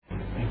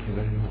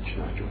much,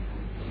 Nigel.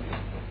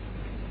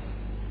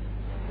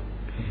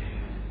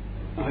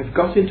 I've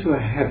got into a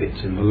habit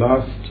in the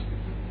last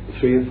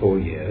 3 or 4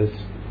 years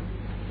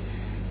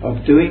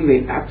of doing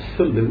the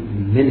absolute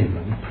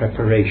minimum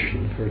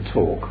preparation for a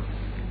talk.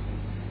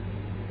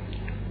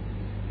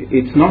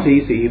 It's not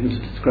easy even to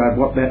describe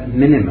what that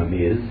minimum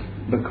is,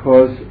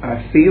 because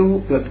I feel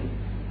that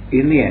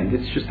in the end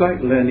it's just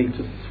like learning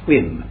to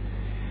swim.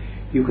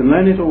 You can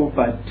learn it all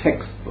by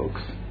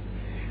textbooks,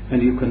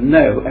 and you can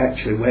know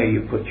actually where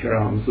you put your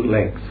arms and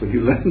legs when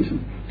you learn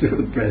to do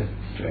the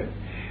breaststroke.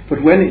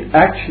 But when it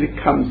actually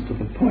comes to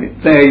the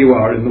point, there you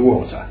are in the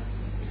water.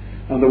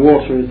 And the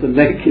water is a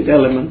naked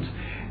element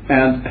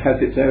and has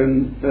its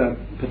own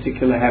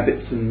particular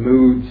habits and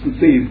moods and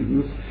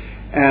seasons.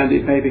 And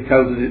it may be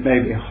cold and it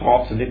may be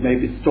hot and it may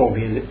be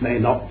stormy and it may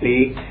not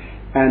be.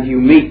 And you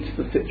meet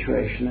the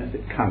situation as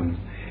it comes.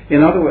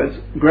 In other words,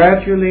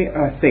 gradually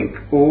I think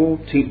all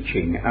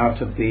teaching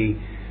out of the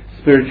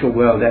spiritual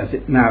world as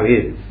it now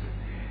is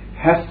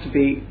has to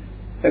be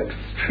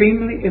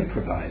extremely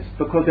improvised,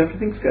 because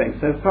everything's going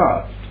so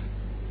fast.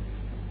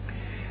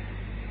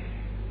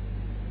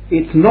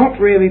 It's not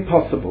really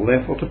possible,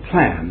 therefore, to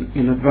plan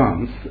in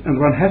advance, and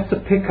one has to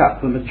pick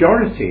up the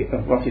majority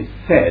of what is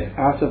said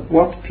out of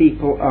what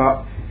people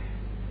are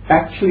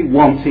actually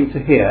wanting to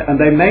hear, and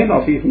they may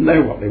not even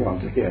know what they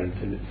want to hear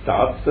until it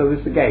starts, so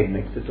this again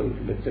makes it a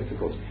little bit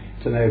difficult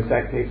to know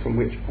exactly from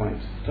which point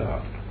to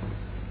start.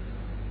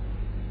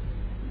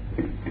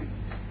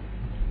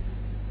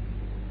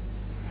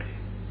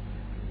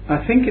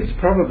 I think it's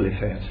probably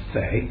fair to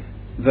say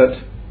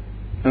that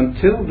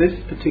until this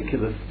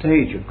particular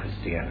stage of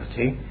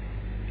Christianity,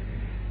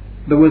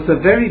 there was a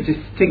very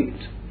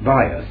distinct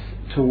bias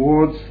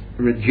towards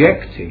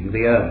rejecting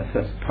the earth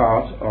as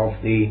part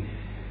of the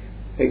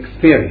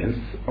experience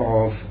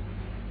of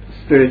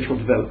spiritual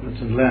development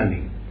and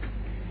learning.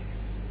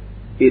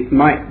 It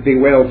might be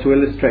well to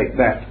illustrate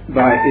that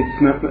by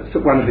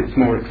one of its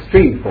more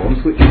extreme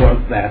forms, which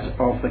was that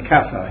of the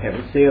Cathar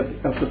heresy of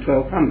the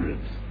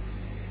 1200s,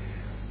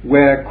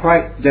 where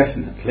quite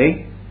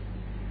definitely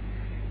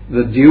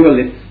the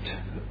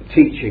dualist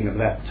teaching of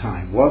that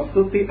time was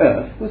that the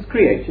earth was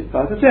created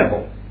by the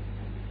devil.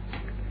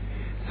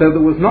 So there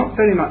was not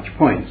very much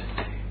point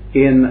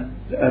in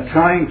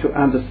trying to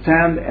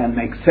understand and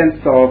make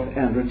sense of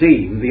and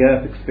redeem the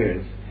earth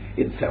experience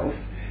itself,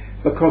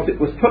 because it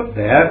was put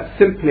there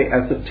simply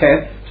as a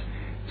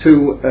test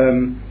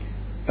to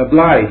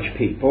oblige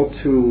people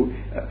to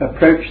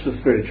approach the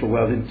spiritual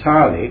world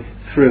entirely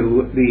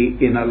through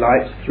the inner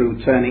light,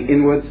 through turning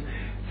inwards,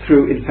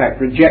 through in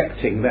fact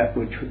rejecting that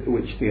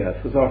which the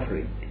earth was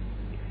offering.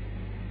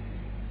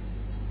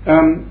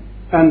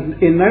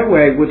 And in no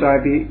way would I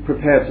be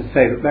prepared to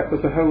say that that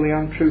was a wholly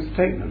untrue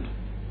statement.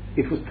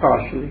 It was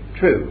partially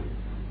true.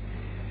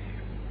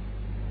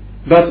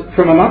 But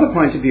from another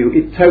point of view,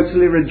 it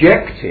totally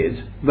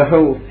rejected the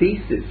whole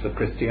thesis of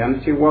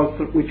Christianity,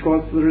 which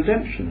was the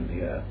redemption of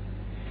the earth.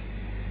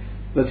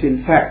 That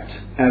in fact,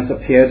 as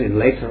appeared in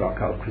later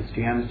occult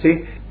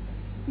Christianity,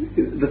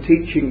 the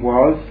teaching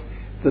was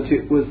that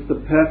it was the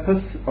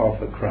purpose of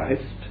the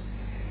Christ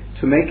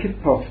to make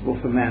it possible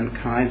for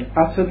mankind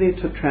utterly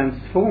to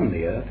transform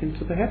the earth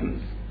into the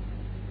heavens.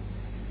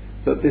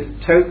 That this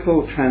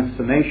total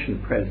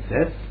transformation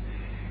process,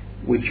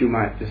 which you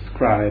might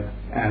describe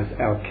as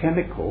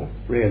alchemical,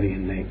 really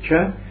in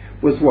nature,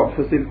 was what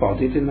was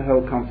embodied in the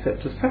whole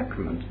concept of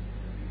sacrament.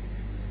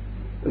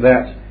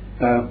 That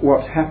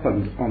what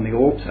happened on the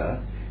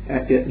altar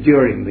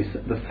during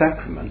the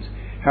sacrament,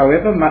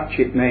 however much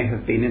it may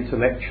have been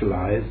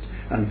intellectualized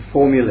and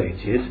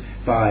formulated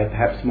by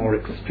perhaps more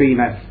extreme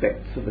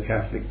aspects of the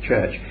Catholic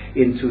Church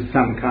into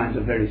some kind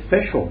of very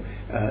special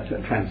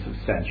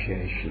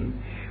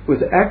transubstantiation,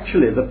 was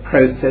actually the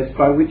process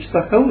by which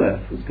the whole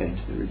earth was going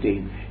to be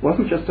redeemed. It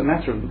wasn't just a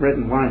matter of the bread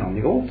and wine on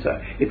the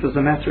altar, it was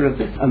a matter of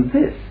this and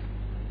this.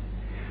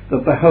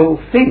 That the whole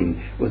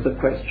thing was a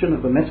question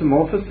of the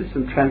metamorphosis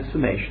and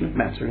transformation of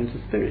matter into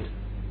spirit.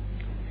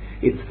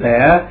 It's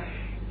there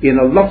in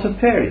a lot of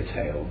fairy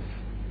tales.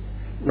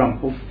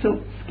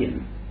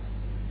 Rumpelstiltskin,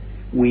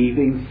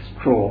 weaving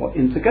straw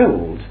into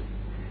gold,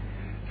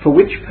 for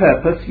which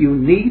purpose you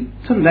need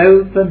to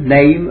know the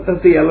name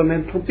of the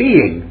elemental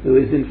being who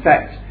is in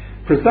fact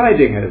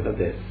presiding over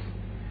this.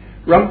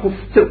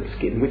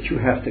 Rumpelstiltskin, which you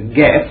have to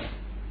guess,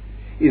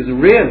 is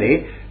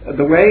really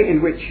the way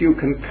in which you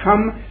can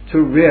come to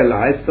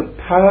realize the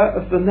power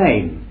of the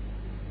name.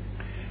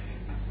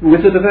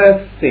 Wizard of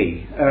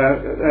Earthsea,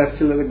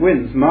 Ursula Le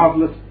Guin's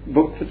marvellous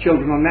book for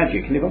children on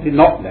magic. Anybody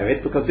not know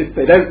it? Because if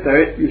they don't know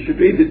it, you should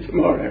read it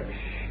tomorrow.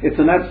 It's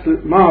an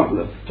absolute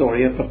marvellous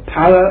story of the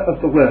power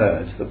of the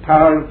word, the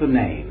power of the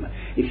name.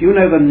 If you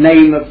know the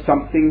name of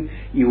something,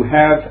 you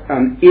have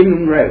an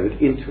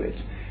inroad into it.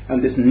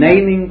 And this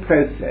naming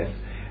process,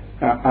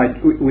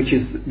 which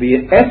is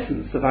the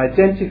essence of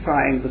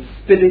identifying the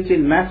spirit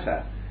in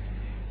matter,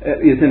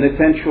 is an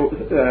essential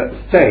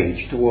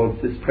stage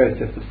towards this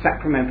process of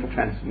sacramental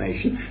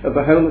transformation of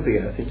the whole of the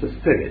earth into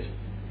spirit.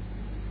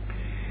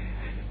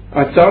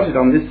 I started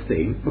on this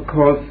theme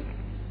because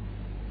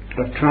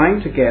of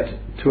trying to get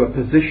to a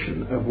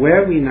position of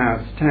where we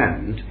now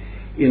stand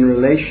in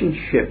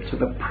relationship to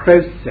the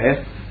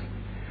process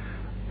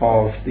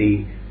of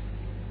the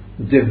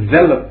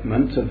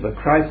development of the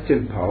Christ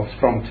impulse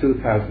from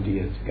 2,000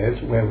 years ago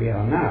to where we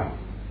are now.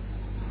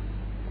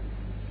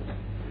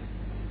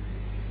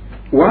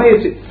 Why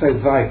is it so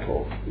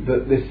vital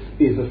that this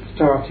is a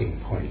starting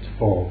point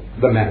for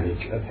the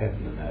marriage of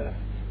heaven and earth?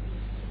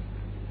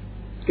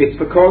 It's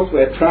because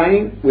we're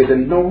trying with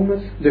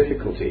enormous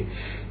difficulty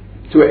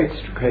to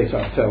extricate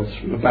ourselves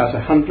from about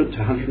 100 to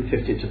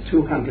 150 to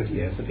 200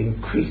 years of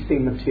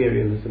increasing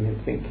materialism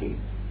in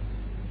thinking.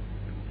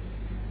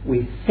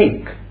 We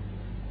think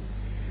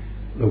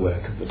the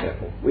work of the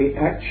devil. We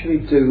actually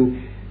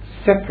do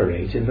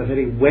separate in the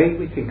very way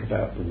we think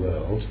about the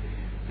world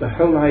the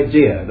whole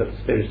idea that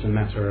spirit and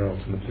matter are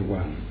ultimately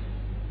one.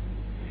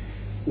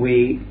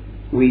 We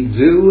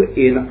do,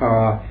 in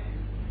our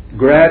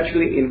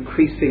gradually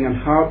increasing and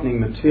hardening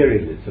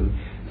materialism,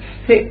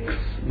 fix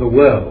the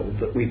world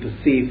that we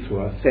perceive through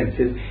our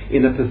senses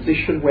in a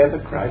position where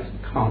the Christ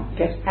can't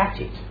get at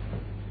it.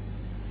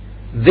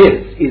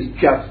 This is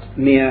just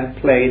mere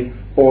plain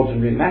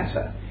ordinary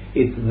matter.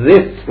 It's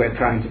this we're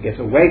trying to get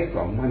away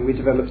from when we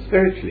develop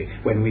spiritually,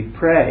 when we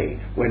pray,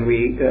 when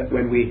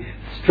we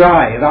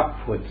strive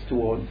upwards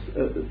towards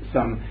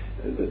some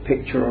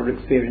picture or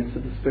experience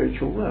of the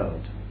spiritual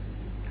world.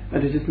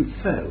 And it isn't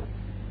so.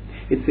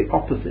 It's the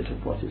opposite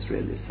of what is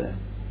really so.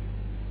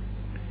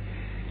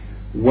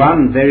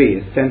 One very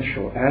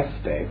essential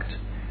aspect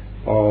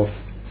of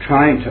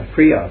trying to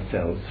free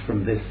ourselves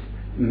from this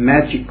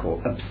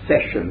magical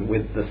obsession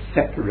with the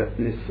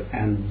separateness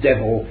and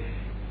devil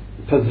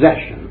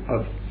possession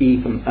of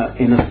even an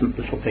innocent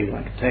little thing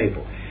like a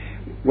table.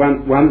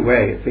 One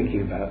way of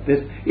thinking about this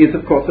is,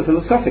 of course, a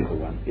philosophical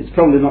one. It's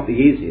probably not the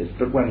easiest,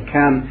 but one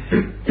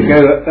can go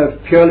a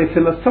purely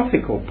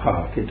philosophical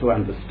path into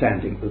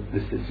understanding that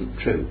this isn't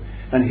true.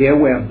 And here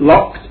we're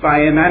blocked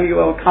by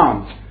Immanuel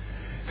Kant,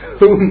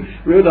 whom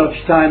Rudolf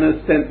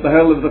Steiner spent the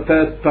whole of the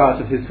first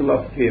part of his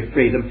philosophy of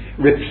freedom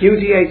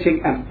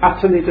repudiating and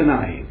utterly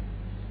denying,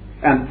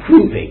 and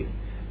proving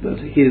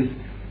that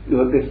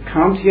this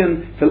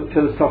Kantian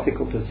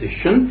philosophical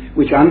position,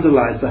 which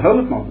underlies the whole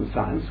of modern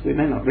science, we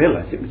may not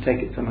realize it, we take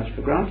it so much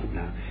for granted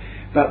now,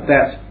 but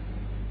that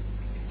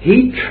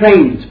he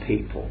trained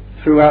people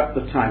throughout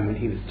the time when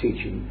he was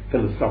teaching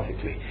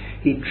philosophically.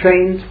 He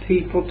trained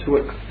people to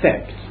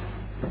accept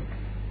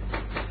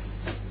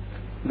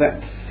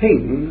that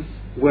things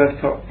were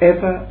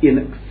forever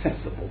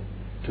inaccessible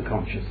to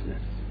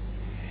consciousness.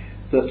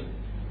 That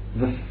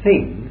the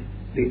thing,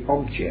 the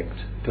object,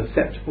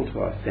 perceptible to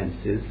our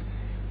senses,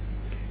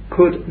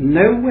 could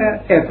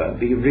nowhere ever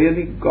be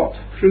really got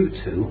through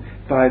to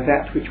by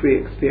that which we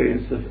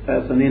experience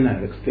as an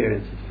inner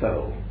experience of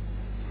soul.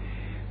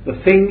 The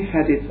thing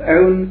had its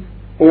own,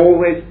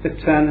 always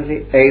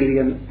eternally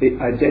alien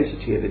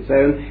identity of its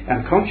own,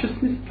 and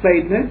consciousness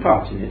played no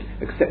part in it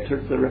except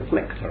as the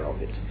reflector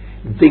of it.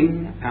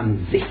 Ding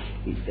an sich,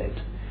 he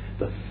said,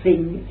 the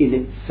thing in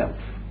itself.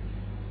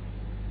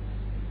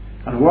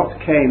 And what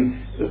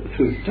came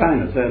through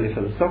Steiner's early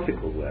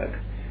philosophical work,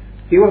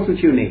 he wasn't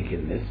unique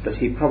in this, but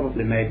he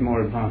probably made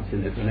more advance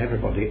in it than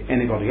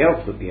anybody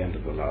else at the end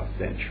of the last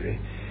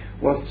century,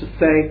 was to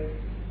say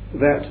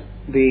that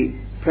the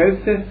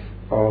process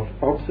of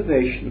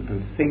observation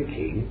and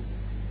thinking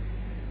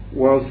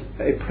was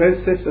a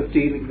process of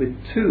dealing with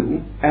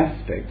two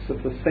aspects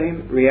of the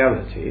same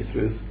reality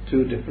through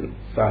two different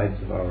sides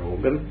of our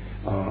organ,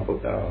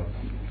 our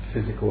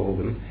physical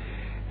organ,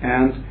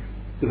 and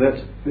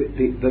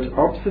that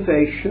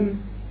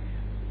observation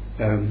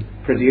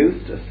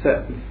produced a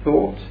certain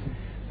thought,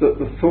 that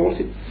the thought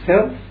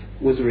itself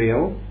was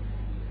real,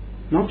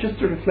 not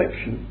just a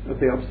reflection of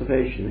the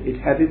observation. It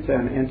had its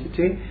own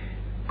entity,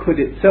 could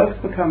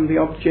itself become the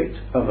object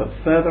of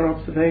a further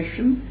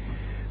observation,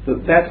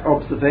 that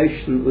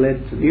observation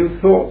led to new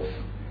thoughts,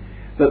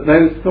 that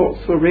those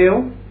thoughts were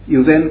real,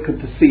 you then could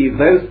perceive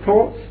those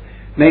thoughts,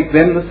 make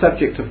them the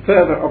subject of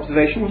further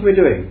observation. What are we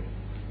doing?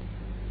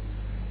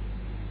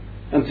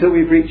 Until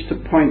we've reached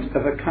a point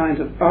of a kind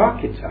of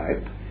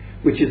archetype,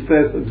 which is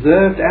both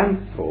observed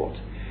and thought,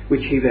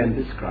 which he then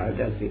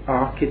described as the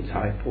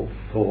archetypal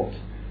thought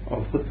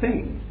of the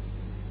thing.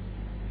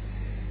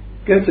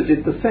 Goethe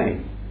did the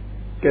same.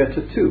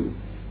 Goethe too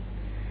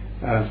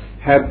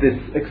had this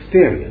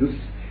experience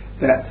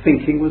that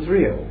thinking was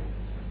real.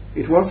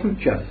 It wasn't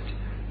just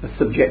a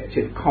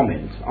subjective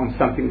comment on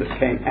something that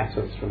came at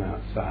us from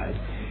outside.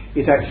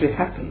 It actually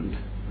happened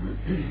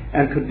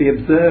and could be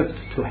observed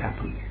to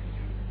happen.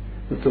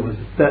 That there was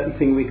a certain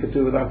thing we could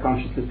do with our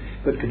consciousness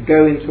that could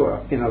go into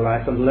our inner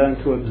life and learn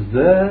to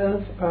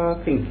observe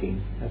our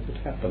thinking as it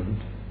happened.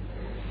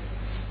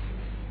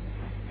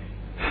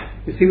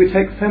 You see, we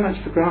take so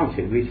much for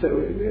granted.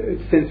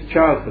 Since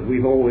childhood,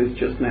 we've always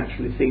just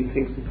naturally seen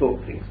things and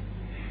thought things.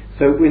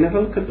 So we never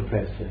look at the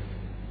process.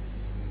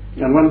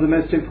 And one of the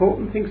most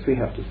important things we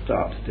have to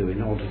start to do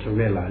in order to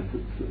realize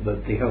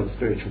that the whole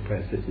spiritual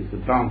process is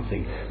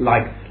advancing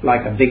like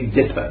a Big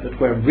Dipper, that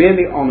we're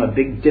really on a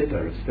Big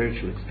Dipper of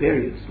spiritual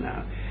experience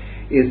now,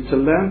 is to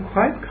learn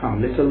quite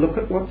calmly to look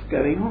at what's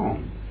going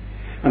on.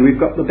 And we've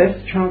got the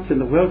best chance in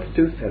the world to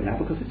do so now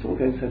because it's all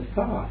going so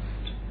fast.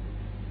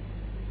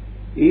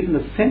 Even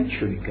a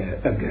century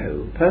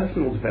ago,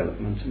 personal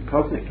development and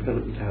cosmic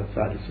development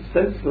outside us was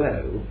so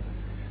slow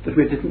that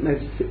we didn't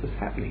notice it was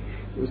happening.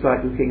 It was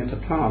like looking at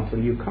a plant,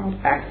 and you can't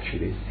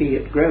actually see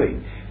it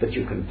growing, but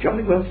you can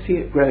jolly well see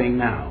it growing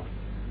now.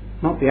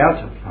 Not the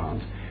outer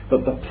plant,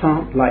 but the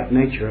plant-like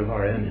nature of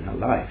our own inner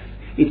life.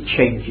 It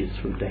changes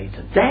from day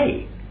to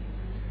day.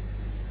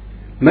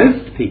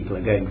 Most people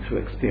are going through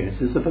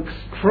experiences of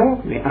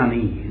extraordinary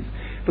unease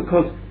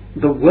because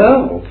the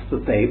world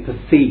that they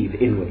perceive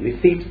inwardly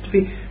seems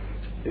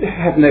to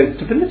have no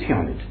stability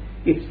on it.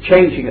 It's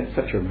changing at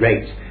such a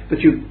rate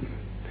that you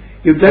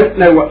don't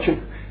know what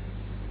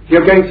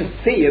you're going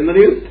to see in the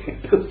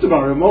newspapers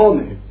tomorrow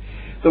morning.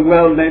 The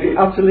world may be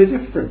utterly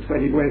different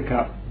when you wake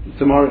up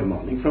tomorrow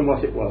morning from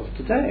what it was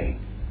today.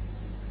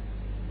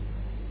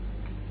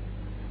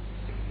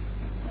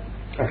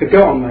 I could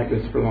go on like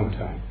this for a long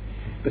time,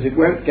 but it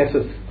won't get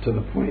us to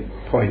the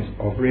point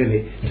of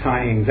really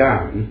tying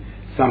down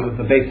some of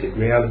the basic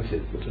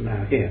realities that are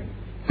now here.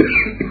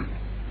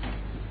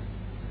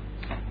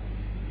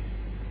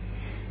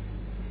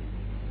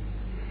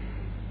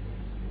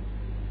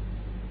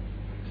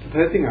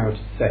 Supposing I were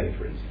to say,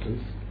 for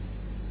instance,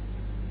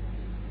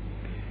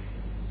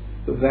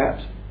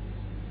 that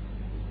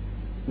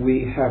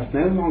we have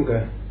no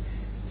longer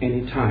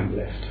any time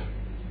left.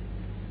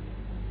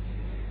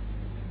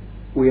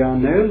 We are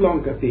no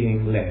longer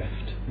being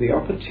left the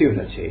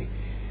opportunity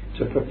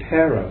to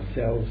prepare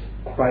ourselves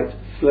quite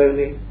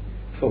slowly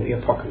for the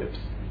apocalypse.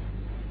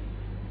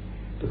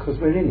 Because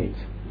we're in it.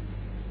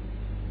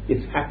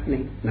 It's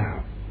happening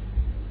now.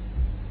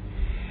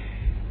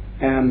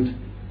 And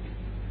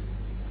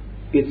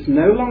it's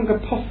no longer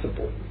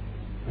possible.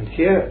 And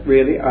here,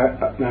 really,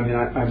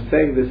 I'm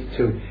saying this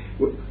to...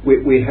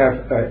 We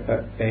have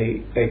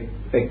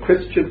a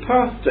Christian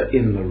pastor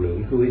in the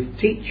room who is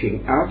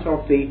teaching out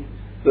of the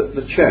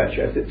church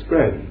as it's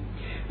grown.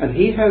 And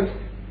he has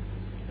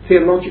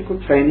theological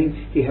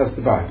training, he has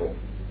the Bible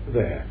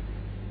there.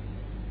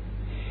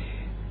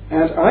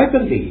 And I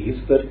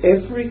believe that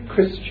every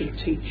Christian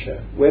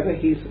teacher, whether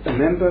he's a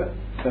member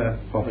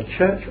of a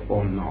church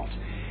or not,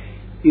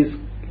 is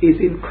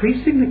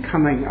increasingly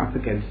coming up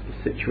against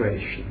the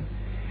situation.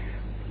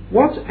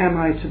 What am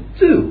I to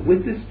do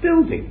with this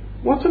building?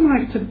 What am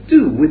I to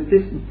do with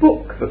this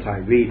book that I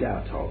read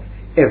out of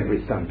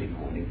every Sunday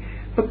morning?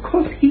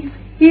 Because he's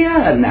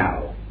here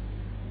now.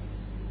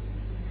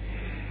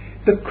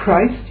 The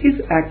Christ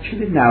is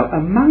actually now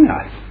among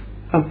us.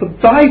 And the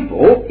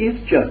Bible is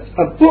just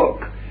a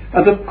book.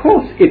 And of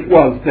course it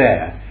was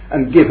there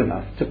and given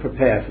us to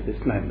prepare for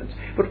this moment.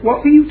 But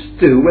what are you to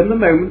do when the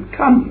moment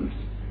comes?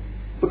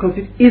 Because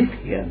it is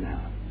here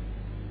now.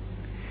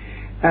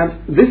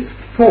 And this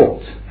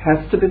thought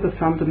has to be the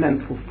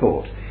fundamental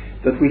thought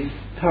that we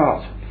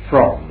start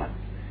from.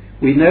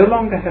 We no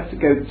longer have to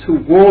go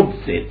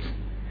towards it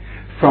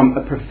from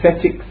a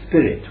prophetic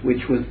spirit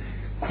which was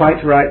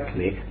quite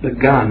rightly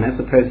begun as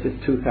a process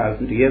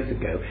 2,000 years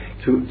ago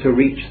to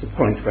reach the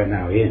point we're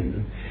now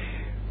in.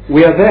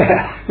 We are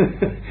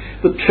there.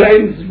 The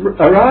train's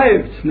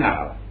arrived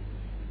now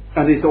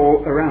and it's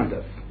all around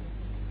us.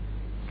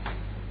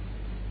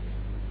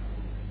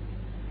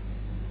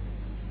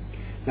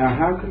 Now,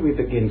 how can we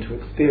begin to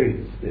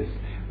experience this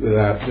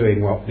without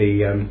doing what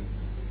the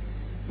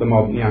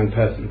modern young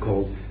person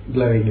calls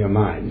blowing your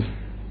mind?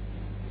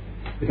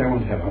 We don't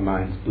want to have our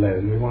minds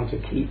blown. We want to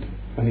keep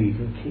an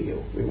even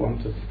keel. We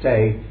want to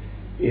stay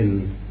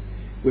in.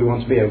 We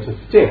want to be able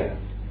to steer.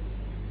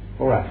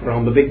 All right, we're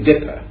on the Big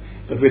Dipper,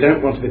 but we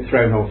don't want to be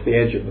thrown off the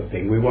edge of the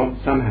thing. We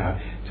want somehow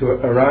to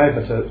arrive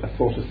at a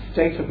sort of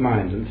state of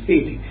mind and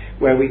feeling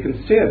where we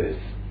can steer this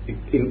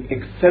in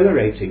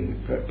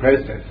accelerating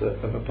process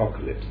of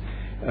apocalypse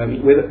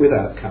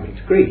without coming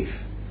to grief.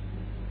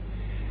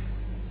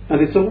 And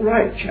it's all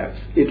right, chaps.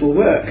 It'll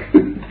work.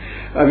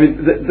 I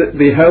mean,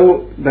 the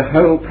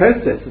whole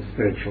process of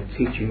spiritual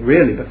teaching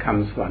really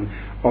becomes one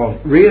of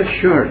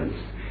reassurance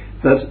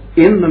that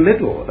in the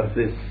middle of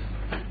this,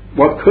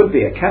 what could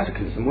be a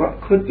cataclysm,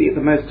 what could be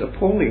the most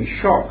appalling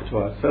shock to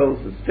our souls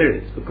and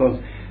spirits, because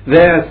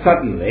there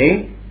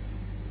suddenly,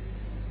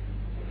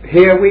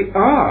 here we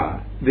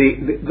are,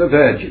 the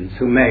virgins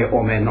who may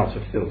or may not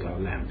have filled our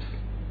lamps.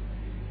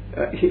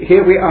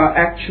 Here we are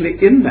actually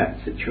in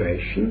that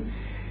situation,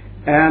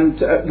 and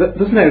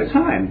there's no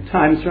time.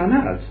 Time's run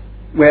out.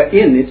 We're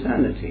in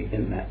eternity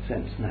in that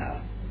sense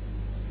now.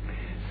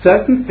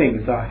 Certain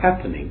things are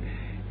happening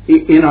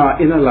in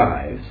our inner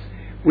lives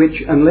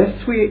which,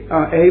 unless we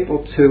are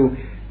able to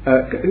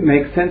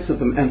make sense of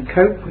them and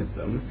cope with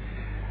them,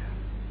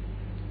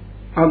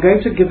 are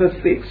going to give us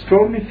the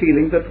extraordinary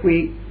feeling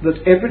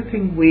that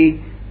everything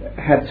we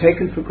had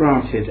taken for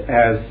granted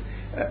as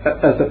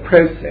as a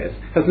process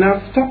has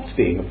now stopped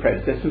being a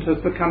process and has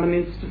become an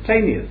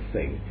instantaneous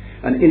thing,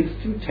 an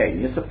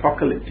instantaneous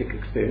apocalyptic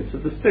experience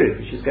of the Spirit,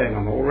 which is going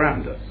on all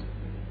around us.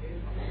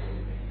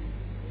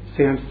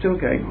 See, I'm still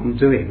going on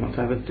doing what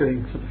I was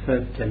doing for the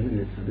first 10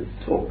 minutes of this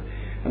talk,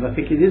 and I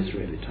think it is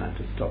really time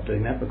to stop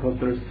doing that, because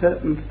there are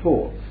certain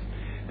thoughts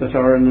that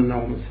are an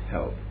enormous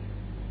help.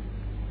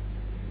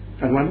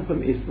 And one of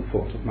them is the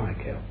thought of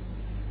Michael.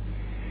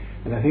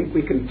 And I think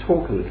we can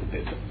talk a little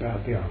bit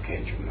about the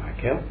Archangel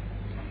Michael,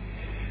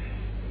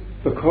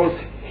 because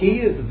he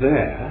is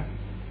there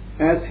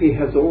as he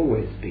has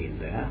always been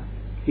there.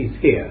 He's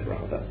here,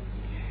 rather,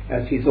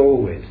 as he's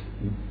always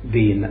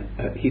been.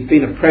 He's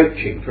been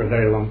approaching for a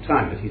very long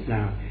time, but he's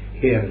now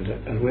here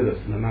and with us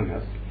and among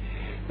us,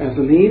 as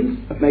a means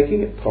of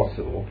making it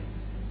possible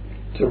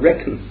to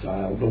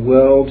reconcile the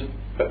world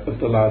of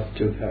the last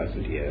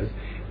 2,000 years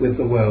with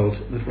the world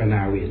that we're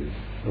now in,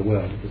 the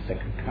world of the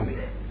Second Coming.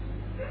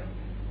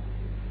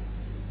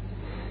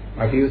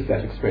 I've used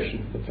that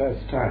expression for the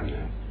first time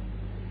now.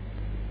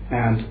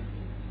 And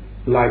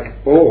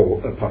like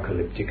all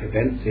apocalyptic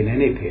events in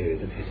any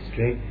period of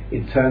history,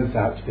 it turns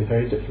out to be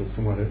very different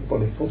from what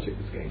everybody thought it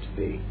was going to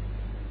be.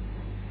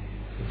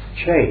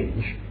 It's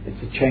change,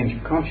 it's a change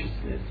of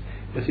consciousness,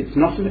 but it's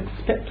not an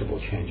acceptable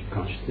change of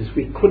consciousness.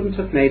 We couldn't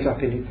have made up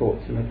any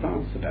thoughts in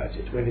advance about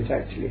it. When it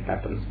actually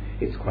happens,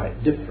 it's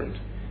quite different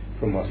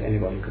from what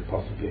anyone could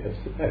possibly have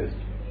supposed.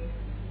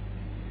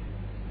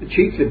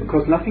 Chiefly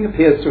because nothing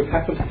appears to have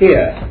happened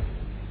here.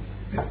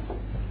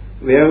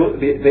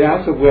 The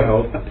outer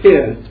world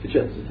appears to be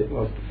just as it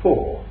was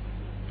before.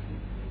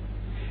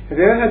 Have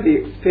you ever had the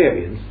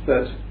experience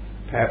that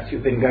perhaps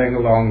you've been going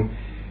along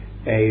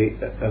a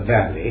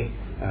valley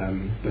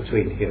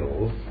between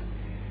hills,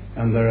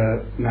 and there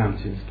are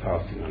mountains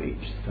passing on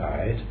each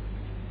side,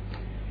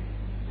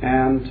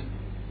 and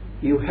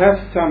you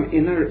have some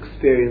inner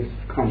experience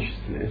of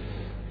consciousness,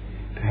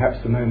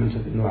 perhaps a moment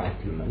of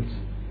enlightenment.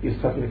 You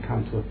suddenly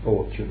come to a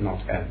thought you've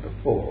not had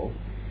before,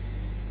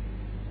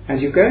 and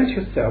you go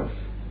into yourself,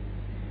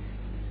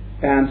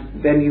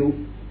 and then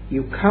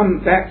you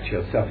come back to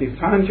yourself. You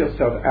find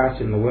yourself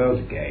out in the world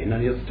again,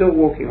 and you're still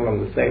walking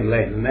along the same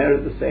lane, and there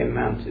are the same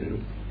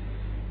mountains,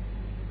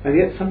 and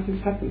yet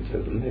something's happened to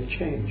them. They've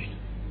changed.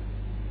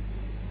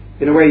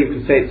 In a way, you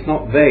can say it's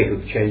not they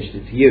who've changed,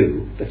 it's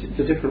you, but it's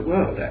a different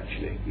world,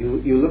 actually.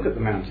 You look at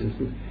the mountains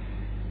and,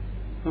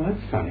 oh,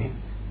 that's funny.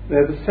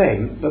 They're the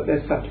same, but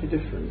they're subtly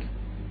different.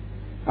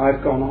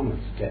 I've gone on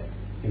a step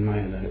in my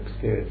own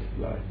experience of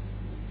life.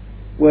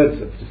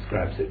 Wordsworth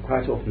describes it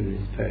quite often in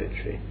his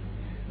poetry,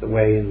 the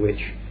way in which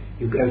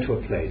you go to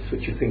a place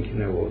which you think you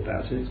know all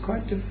about, and it's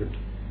quite different.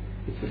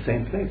 It's the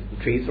same place.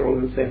 The trees are all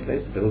in the same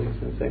place, the buildings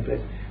are in the same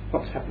place.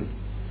 What's happened?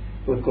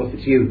 Well, of course,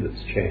 it's you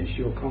that's changed.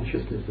 Your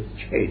consciousness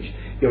has changed.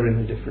 You're in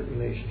a different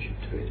relationship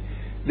to it.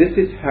 This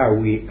is how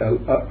we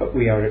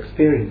are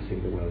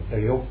experiencing the world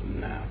very often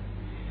now.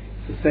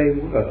 It's the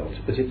same world,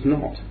 but it's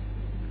not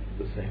at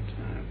the same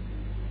time.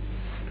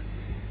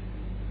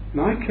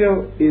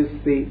 Michael is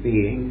the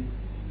being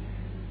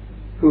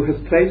who has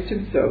placed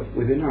himself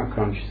within our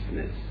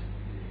consciousness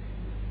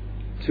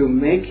to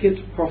make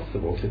it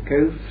possible to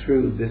go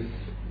through this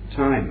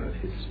time of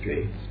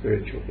history,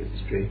 spiritual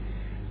history,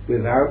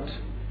 without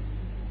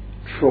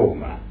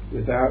trauma,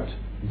 without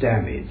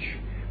damage,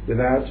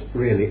 without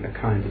really a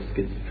kind of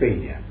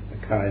schizophrenia,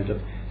 a kind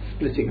of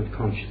splitting of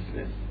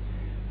consciousness,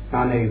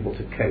 unable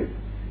to cope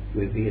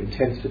with the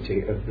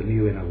intensity of the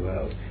new inner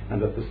world,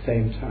 and at the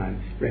same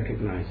time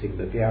recognizing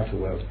that the outer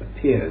world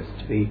appears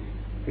to be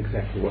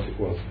exactly what it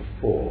was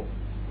before.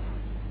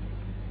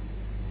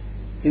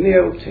 In the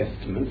Old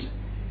Testament,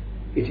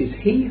 it is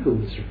he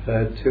who is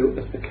referred to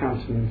as the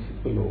countenance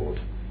of the Lord.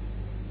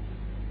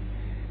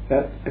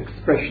 That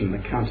expression,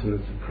 the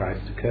countenance of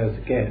Christ, occurs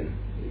again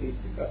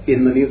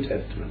in the New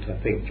Testament,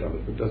 I think,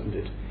 Jonathan, doesn't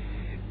it?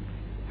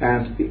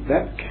 And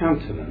that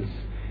countenance,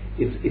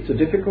 it's a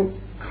difficult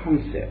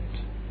concept.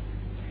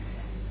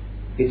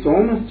 It's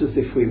almost as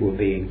if we were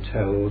being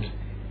told,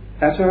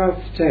 at our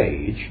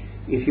stage,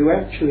 if you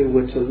actually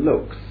were to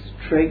look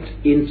straight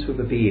into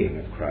the being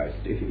of Christ,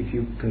 if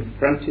you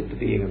confronted the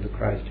being of the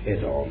Christ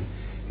head on,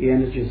 the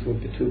energies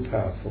would be too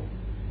powerful.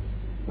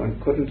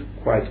 One couldn't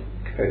quite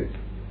cope.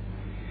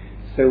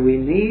 So we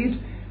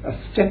need a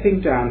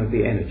stepping down of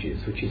the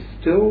energies, which is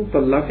still the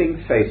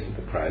loving face of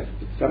the Christ,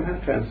 but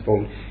somehow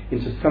transformed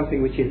into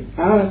something which in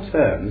our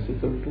terms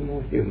is a little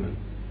more human.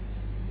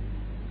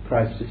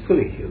 Christ is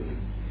fully human,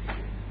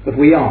 but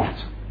we aren't.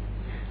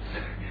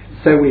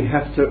 So we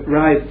have to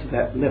rise to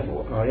that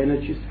level. Our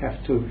energies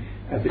have to,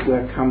 as it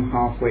were, come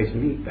halfway to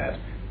meet that.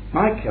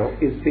 Michael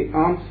is the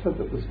answer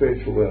that the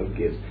spiritual world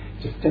gives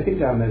to stepping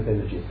down those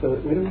energies, so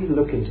that when we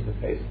look into the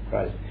face of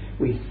Christ,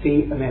 we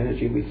see an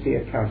energy, we see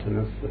a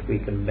countenance that we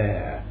can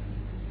bear.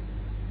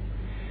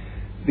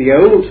 The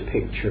old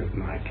picture of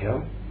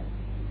Michael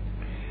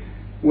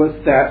was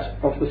that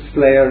of the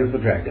slayer of the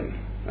dragon,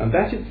 and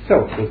that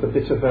itself was a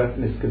bit of a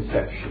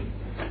misconception,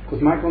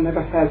 because Michael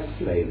never has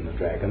slain the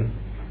dragon,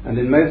 And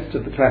in most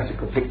of the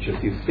classical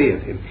pictures you see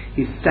of him,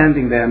 he's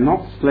standing there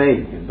not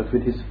slaying him, but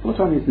with his foot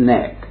on his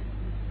neck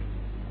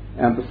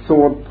and the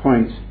sword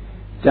point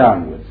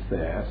downwards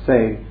there,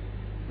 saying,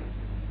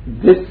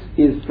 "This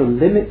is the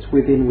limit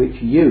within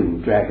which you,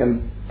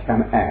 dragon,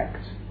 can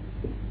act.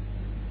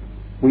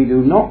 We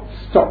do not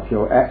stop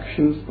your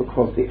actions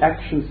because the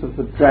actions of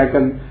the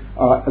dragon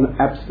are an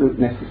absolute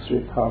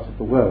necessary part of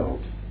the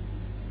world.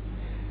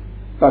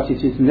 But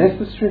it is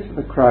necessary for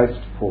the Christ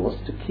force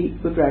to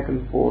keep the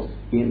dragon force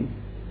in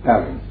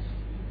balance,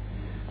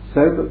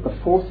 so that the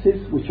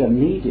forces which are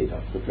needed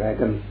of the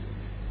dragon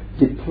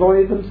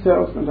deploy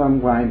themselves and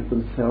unwind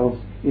themselves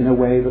in a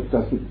way that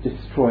doesn't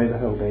destroy the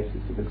whole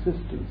basis of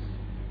existence."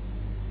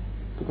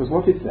 Because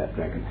what is that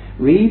dragon?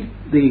 Read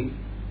the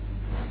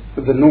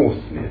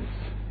Norse myths,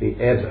 the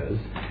Eddas,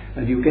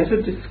 and you get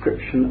a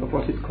description of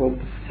what is called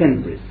the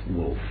Fenris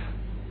wolf.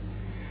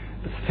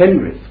 The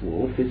Fenris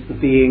wolf is the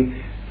being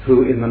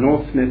who in the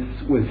Norse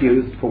myths was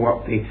used for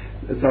what the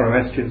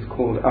Zoroastrians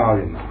called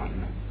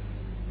Ahriman.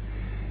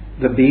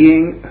 The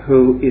being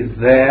who is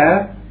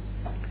there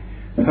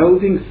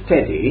holding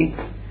steady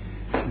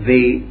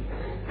the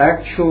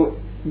actual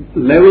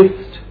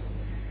lowest,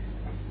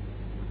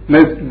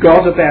 most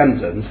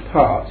God-abandoned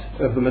part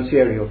of the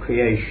material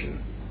creation.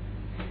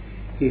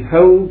 He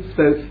holds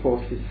those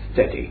forces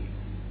steady.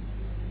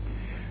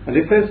 And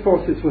if those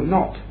forces were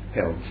not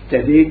held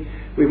steady,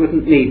 we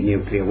wouldn't need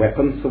nuclear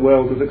weapons. The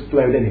world would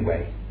explode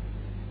anyway.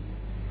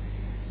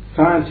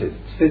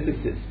 Scientists,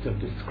 physicists have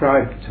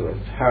described to us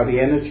how the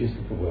energies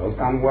of the world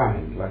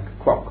unwind like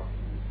a clock.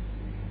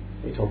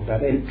 They talk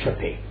about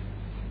entropy.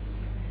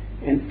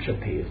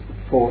 Entropy is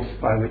the force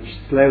by which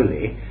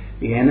slowly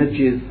the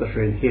energies that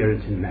are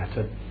inherent in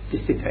matter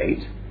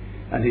dissipate,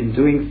 and in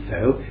doing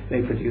so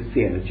they produce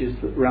the energies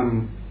that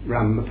run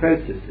the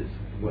processes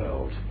of the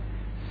world.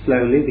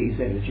 Slowly these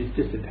energies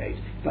dissipate.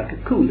 It's like a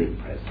cooling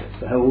process.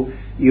 The whole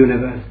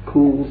universe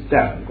cools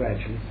down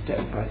gradually,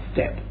 step by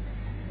step.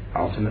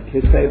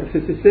 Ultimately, say the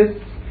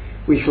physicists,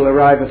 we shall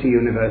arrive at a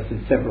universe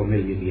in several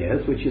million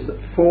years which is at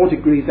 4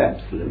 degrees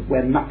absolute,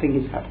 where nothing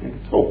is happening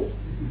at all.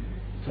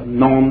 It's a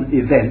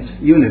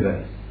non-event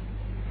universe.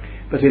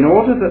 But in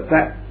order that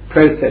that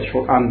process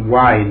shall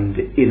unwind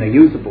in a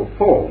usable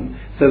form,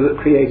 so that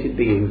created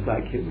beings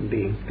like human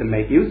beings can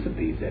make use of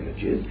these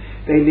energies,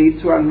 they need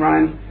to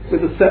unwind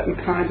with a certain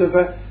kind of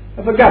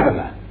a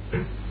governor.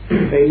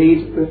 They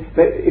need,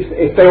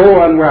 if they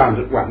all unwound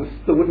at once,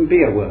 there wouldn't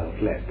be a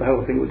world left. The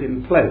whole thing would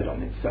implode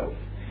on itself.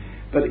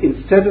 But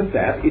instead of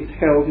that, it's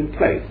held in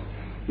place.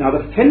 Now,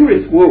 the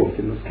Fenris wolf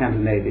in the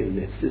Scandinavian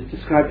myths is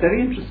described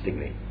very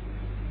interestingly.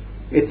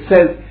 It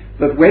says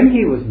that when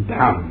he was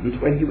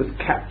bound, when he was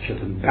captured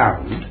and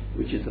bound,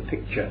 which is a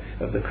picture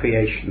of the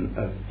creation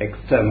of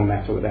external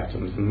matter with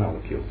atoms and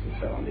molecules and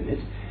so on in it,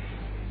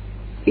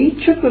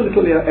 each of the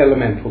little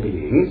elemental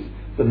beings,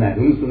 the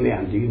gnomes and the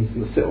undines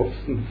and the sylphs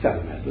and the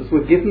salamanders,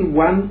 were given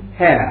one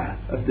hair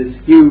of this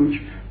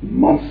huge,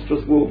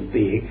 monstrous wolf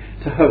being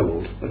to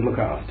hold and look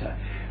after.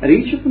 And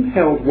each of them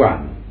held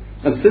one.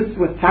 And since there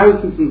were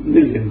thousands and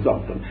millions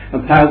of them,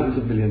 and thousands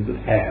of millions of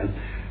hairs,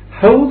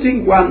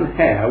 holding one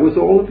hair was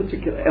all a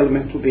particular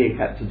elemental being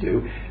had to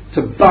do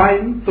to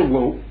bind the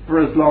wolf for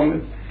as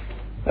long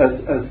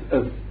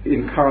as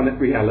incarnate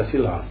reality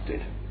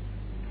lasted.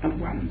 And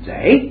one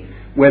day,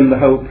 when the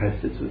whole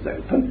process was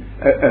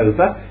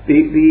over,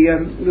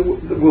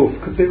 the wolf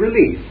could be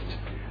released.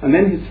 And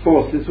then his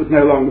forces would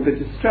no longer be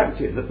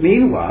destructive. But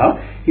meanwhile,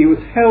 he was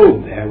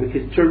held there with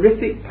his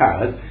terrific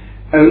powers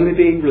only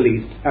being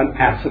released an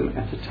atom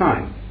at a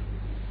time.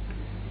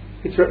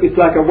 It's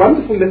like a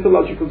wonderful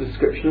mythological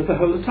description of the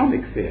whole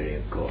atomic theory,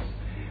 of course,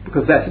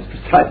 because that is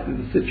precisely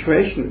the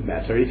situation of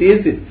matter. It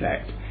is, in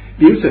fact,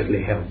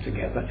 beautifully held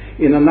together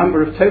in a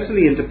number of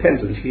totally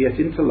independent yet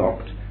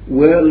interlocked,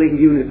 whirling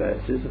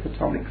universes of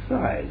atomic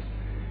size.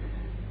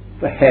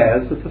 The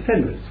hairs of the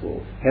Fenris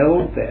wolf,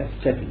 held there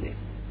steadily.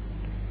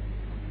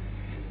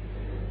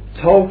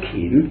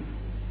 Tolkien,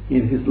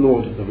 in his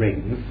Lord of the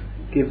Rings,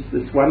 gives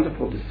this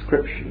wonderful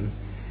description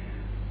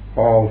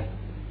of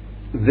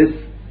this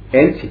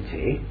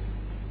entity,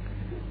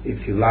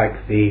 if you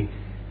like, the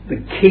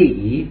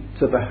key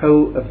to the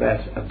whole of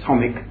that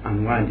atomic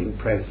unwinding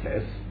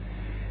process,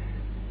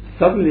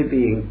 suddenly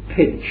being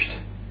pinched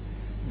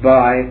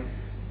by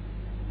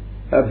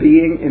a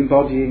being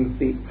embodying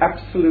the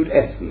absolute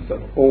essence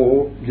of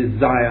all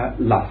desire,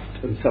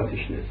 lust and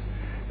selfishness,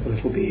 a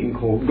little being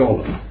called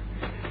Gollum.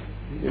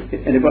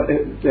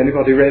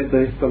 Anybody read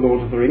the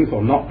Lord of the Rings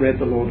or not read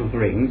the Lord of the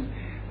Rings?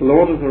 The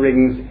Lord of the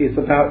Rings is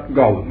about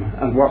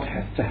Gollum and what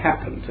has to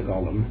happen to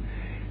Gollum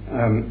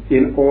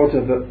in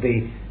order that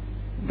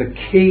the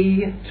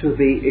key to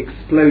the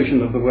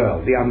explosion of the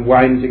world, the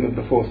unwinding of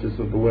the forces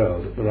of the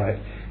world at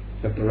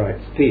the right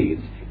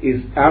speeds,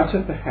 is out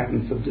of the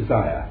hands of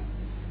desire.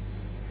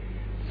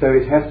 So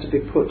it has to be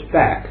put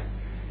back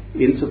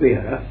into the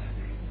earth.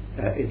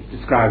 It's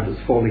described as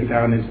falling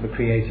down into the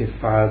creative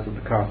fires of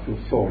the castle of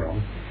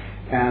Sauron,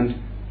 and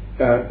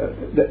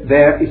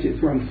there it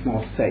is once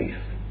more safe.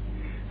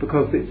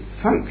 because it's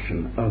the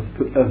function of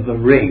the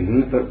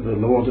ring, that the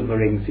Lord of the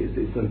Rings is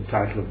the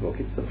title of the book,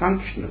 it's the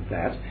function of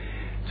that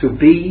to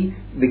be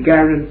the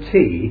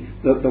guarantee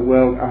that the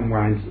world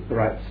unwinds at the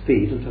right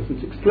speed and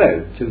doesn't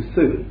explode too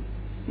soon.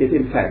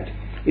 In fact,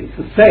 it's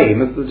the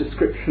same as the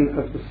description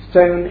of the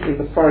stone in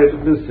the forehead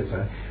of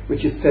Lucifer,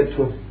 which is said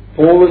to have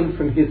fallen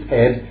from his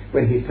head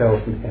when he fell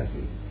from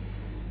heaven.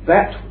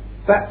 That's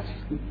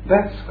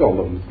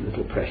Gollum's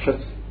little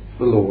precious,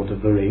 the Lord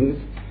of the Rings.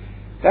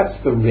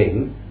 That's the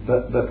ring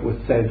that was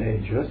so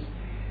dangerous,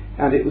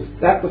 and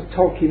that was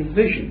Tolkien's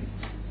vision,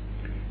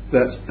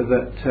 that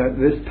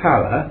this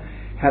power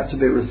had to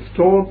be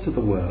restored to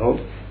the world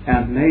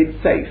and made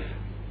safe.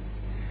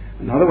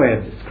 Another way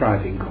of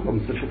describing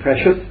Gollum's little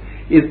precious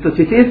is that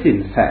it is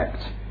in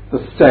fact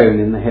the stone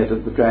in the head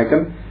of the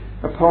dragon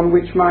upon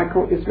which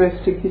Michael is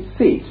resting his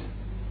feet,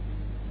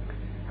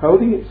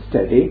 holding it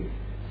steady,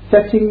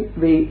 setting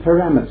the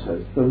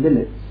parameters, the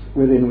limits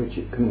within which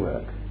it can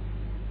work.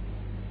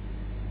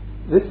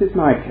 This is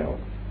Michael,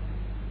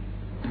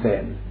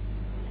 then.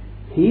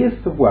 He is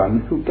the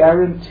one who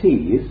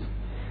guarantees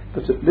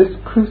that at this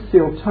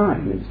crucial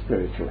time in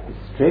spiritual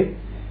history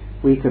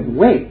we can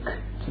wake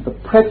to the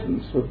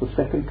presence of the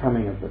second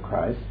coming of the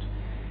Christ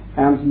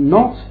and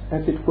not,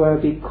 as it were,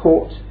 be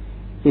caught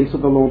into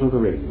the Lord of the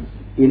Rings,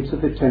 into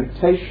the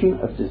temptation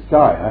of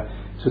desire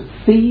to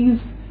seize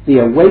the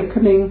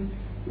awakening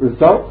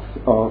results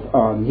of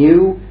our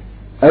new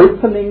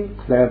opening,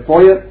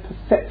 clairvoyant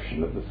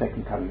perception of the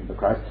second coming of the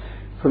Christ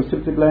from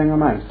simply blowing our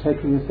minds,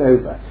 taking us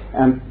over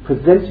and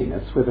presenting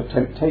us with a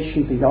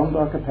temptation beyond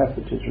our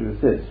capacity to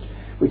resist,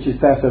 which is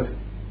that of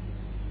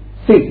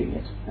seizing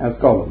it, as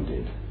Gollum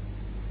did,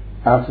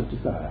 out of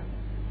desire.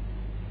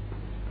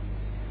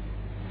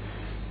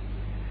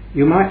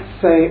 You might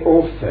say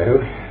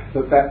also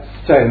that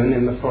stone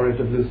in the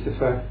forehead of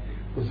Lucifer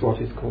was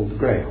what is called the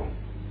Grail.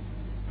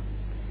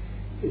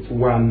 It's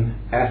one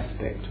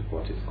aspect of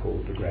what is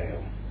called the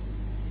Grail.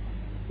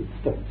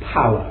 It's the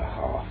power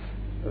half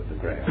of the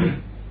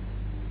Grail.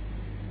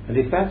 And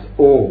if that's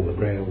all the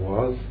Grail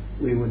was,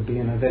 we would be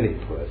in a very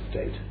poor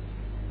state.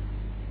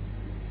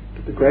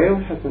 But the Grail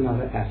has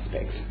another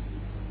aspect,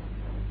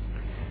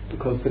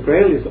 because the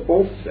Grail is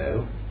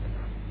also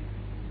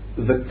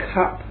the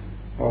cup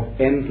of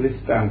endless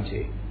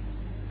bounty.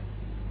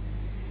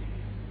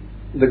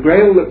 The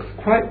Grail looks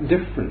quite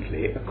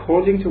differently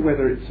according to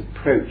whether it's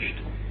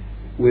approached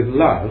with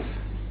love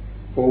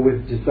or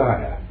with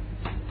desire.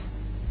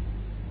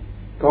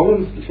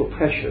 Gollum's little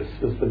precious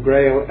was the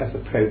Grail as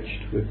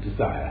approached with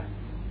desire.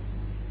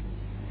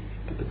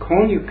 But the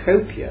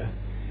cornucopia,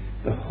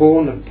 the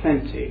horn of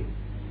plenty,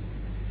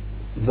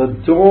 the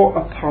door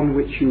upon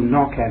which you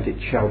knock and it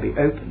shall be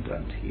opened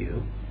unto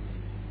you,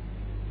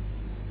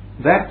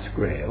 that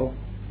Grail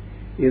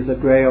is a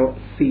Grail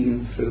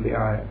seen through the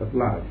eye of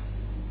love.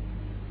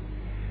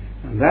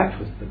 And that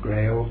was the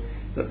Grail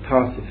that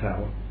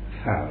Parsifal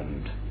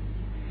found.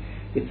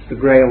 It's the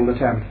Grail that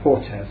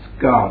Amfortas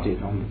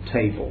guarded on the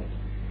table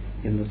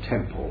in the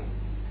temple,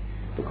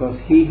 because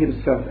he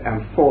himself,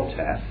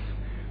 Amfortas,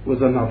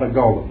 was another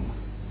Gollum.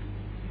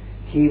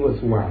 He was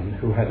one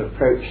who had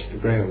approached the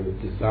Grail with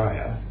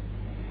desire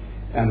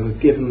and was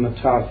given the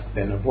task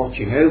then of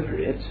watching over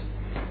it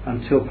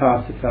until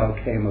Parsifal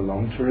came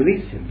along to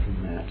release him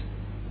from that.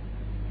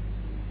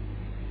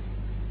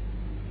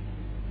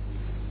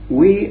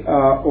 We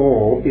are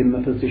all in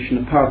the position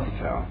of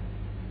Parsifal,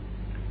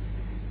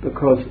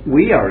 because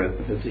we are at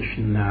the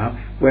position now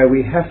where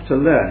we have to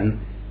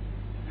learn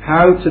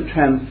how to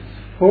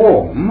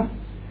transform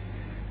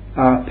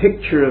our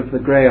picture of the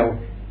Grail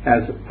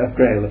as a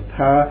Grail of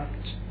power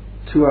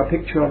to our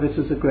picture of it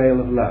as a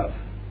Grail of love.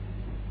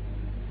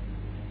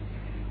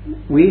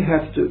 We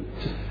have to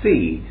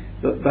see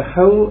that the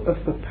whole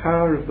of the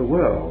power of the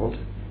world,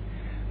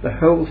 the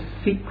whole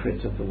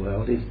secret of the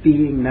world, is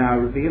being now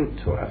revealed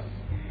to us,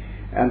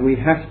 and we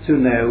have to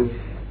know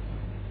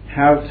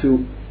how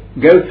to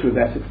go through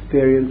that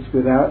experience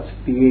without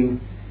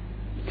being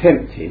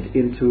tempted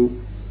into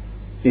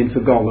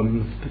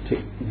Gollum's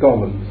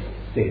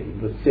sin,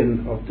 the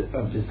sin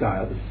of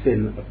desire, the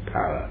sin of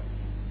power.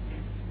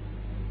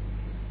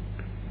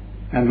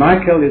 And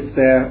Michael is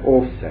there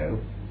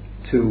also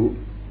to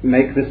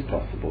make this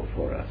possible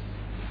for us,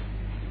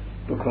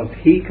 because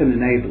he can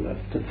enable us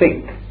to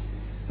think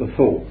the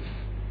thoughts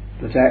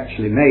that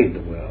actually made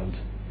the world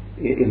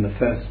in the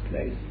first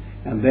place,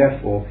 and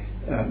therefore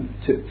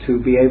to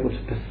be able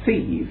to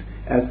perceive,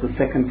 as the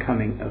second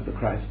coming of the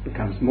Christ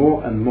becomes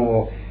more and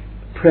more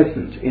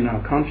present in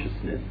our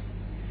consciousness,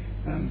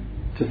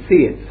 to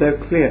see it so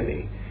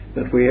clearly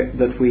that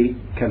we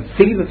can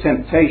see the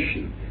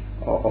temptation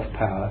of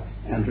power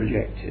and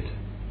reject it.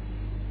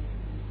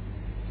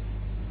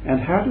 And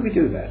how do we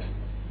do that?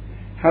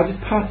 How did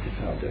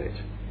Parsifal do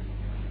it?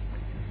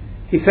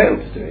 He failed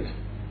to do it.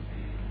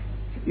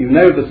 You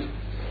know the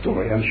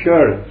story, I'm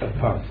sure, of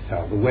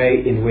Parsifal, the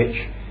way in which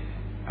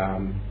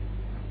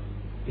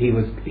he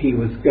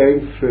was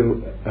going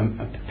through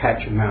a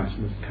patch of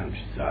mountainous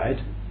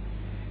countryside,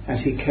 and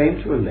he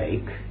came to a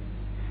lake,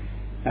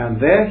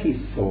 and there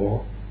he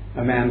saw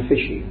a man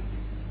fishing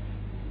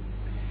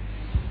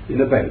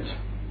in a boat,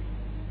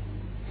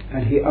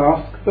 and he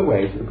asked the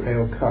way to the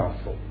Grail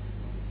Castle.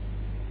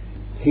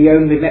 He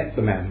only met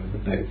the man with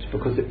the boat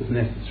because it was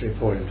necessary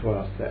for him to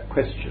ask that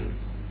question.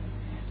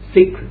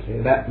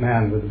 Secretly, that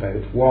man with the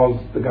boat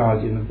was the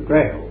guardian of the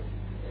Grail,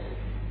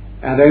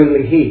 and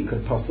only he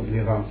could possibly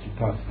have answered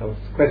Parsifal's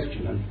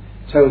question and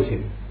told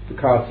him the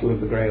castle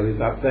of the Grail is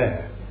up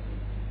there,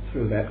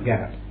 through that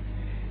gap.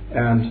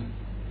 And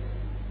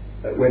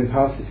when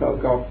Parsifal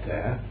got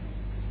there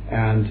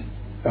and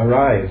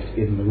arrived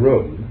in the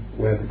room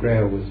where the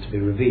Grail was to be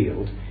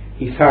revealed,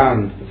 he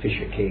found the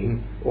Fisher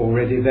King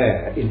already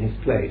there in his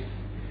place,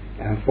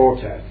 and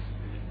Amfortas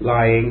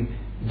lying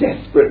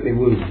desperately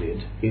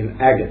wounded in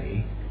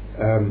agony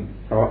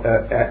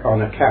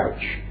on a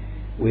couch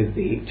with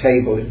the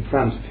table in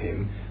front of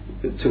him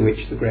to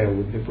which the Grail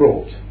would be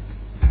brought.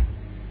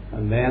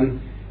 And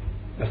then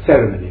a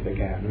ceremony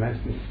began, a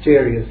most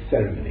mysterious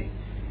ceremony.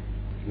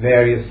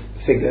 Various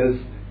figures,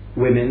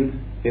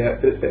 women,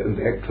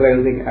 their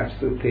clothing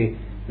absolutely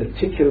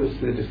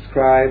meticulously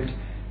described,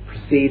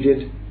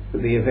 preceded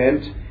the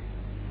event.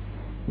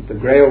 The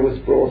Grail was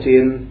brought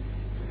in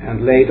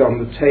and laid on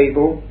the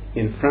table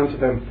in front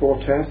of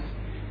Amfortas,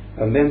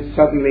 and then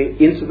suddenly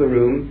into the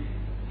room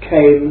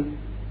came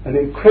an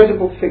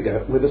incredible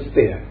figure with a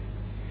spear,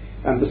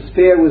 and the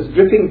spear was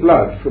dripping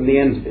blood from the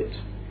end of it,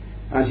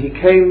 and he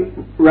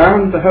came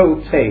round the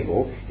whole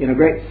table in a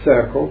great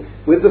circle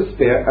with the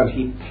spear, and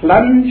he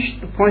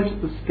plunged the point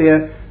of the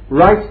spear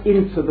right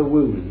into the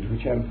wound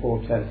which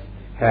Amfortas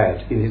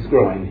had in his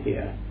groin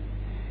here.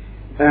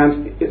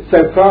 And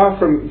so far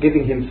from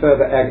giving him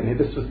further agony,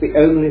 this was the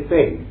only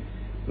thing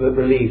that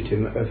relieved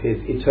him of his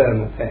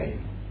eternal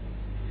pain.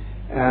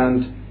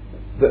 And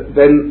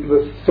then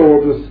the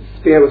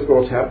spear was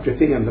brought out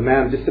dripping, and the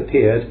man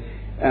disappeared,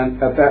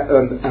 and at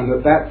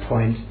that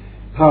point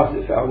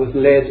Parsifal was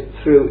led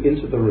through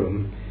into the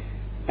room,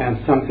 and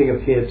something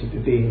appeared to be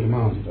being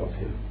demanded of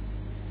him.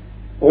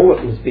 All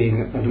that was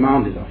being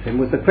demanded of him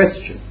was a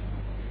question.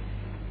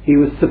 He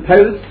was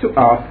supposed to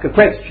ask a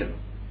question.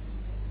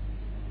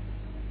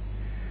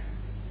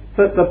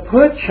 But the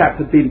poor chap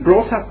had been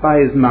brought up by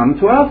his mum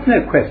to ask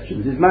no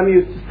questions. His mum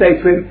used to say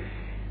to him,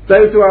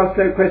 "Those who ask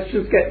no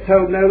questions get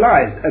told no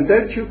lies, and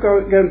don't you go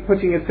and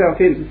putting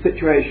yourself into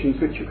situations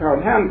which you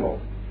can't handle."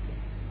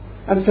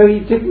 And so he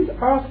didn't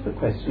ask the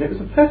question. It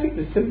was a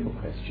perfectly simple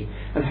question.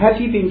 And had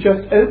he been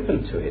just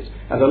open to it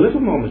and a little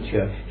more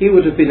mature, he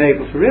would have been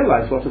able to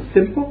realize what a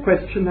simple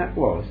question that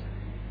was.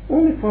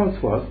 All it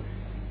was,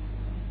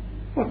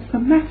 "What's the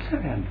matter,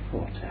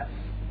 Amfortas?"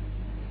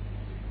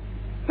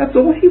 That's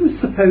all he was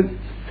supposed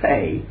to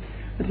say,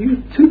 and he was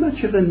too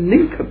much of a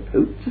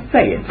nincompoop to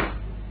say it.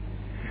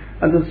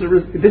 And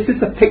this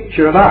is a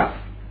picture of us.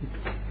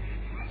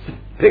 It's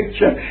a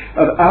picture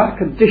of our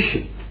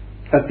condition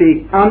of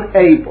being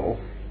unable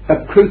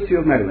at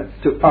crucial moments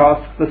to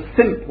ask the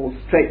simple,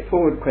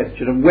 straightforward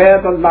question of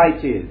where the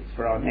light is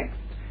for our next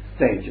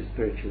stage of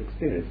spiritual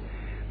experience.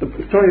 The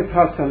story of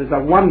Parsifal is a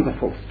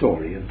wonderful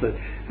story of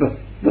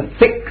the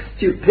thick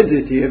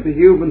stupidity of the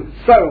human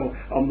soul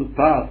on the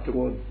path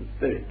towards the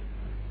spirit.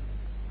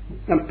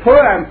 And poor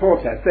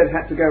Amfortas then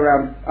had to go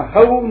around a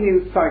whole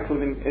new cycle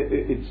of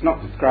it's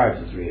not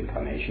described as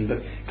reincarnation,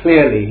 but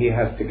clearly he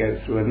has to go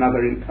through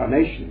another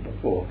incarnation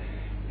before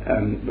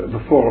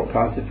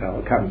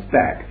Parsifal comes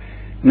back,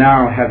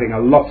 now having a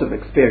lot of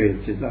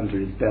experiences under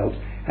his belt,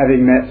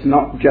 having met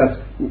not just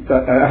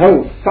a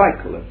whole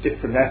cycle of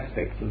different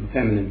aspects of the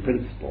feminine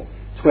principle,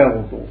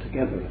 12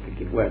 altogether I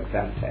think it works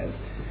out as,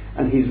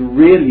 and he's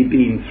really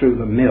been through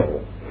the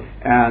mill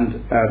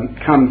and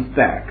comes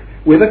back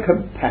with a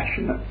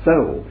compassionate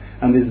soul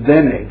and is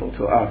then able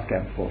to ask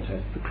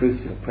Amfortas the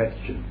crucial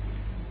question,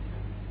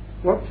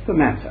 "What's the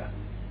matter?"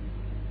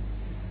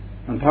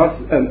 And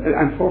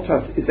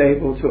Amfortas is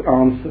able to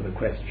answer the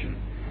question.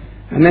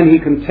 And then he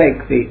can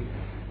take the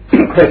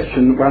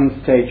question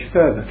one stage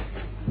further.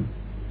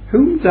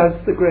 Whom does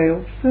the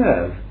Grail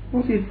serve?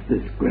 What is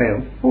this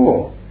Grail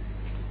for?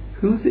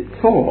 Who's it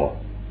for?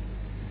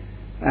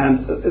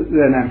 And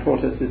then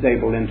Amfortas is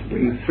able then to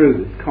bring through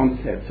this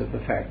concept of the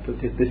fact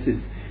that this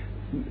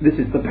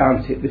is the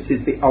bounty, this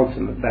is the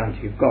ultimate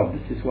bounty of God,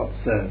 this is what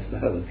serves the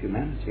whole of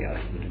humanity out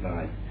of the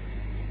divine.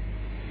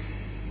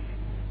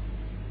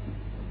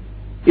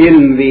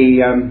 In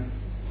the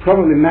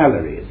probably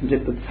Mallory, isn't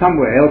it, that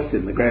somewhere else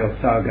in the Grail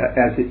saga,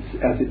 as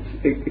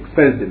it's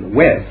exposed in the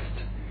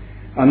West,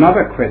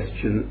 another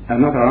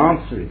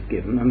answer is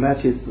given, and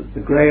that is that the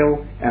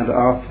Grail and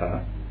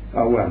Arthur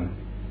are one.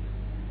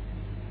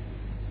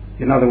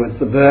 In other words,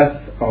 the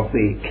birth of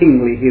the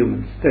kingly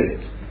human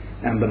spirit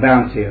and the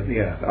bounty of the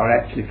earth are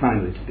actually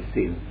finally to be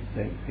seen as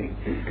the same thing.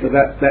 So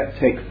that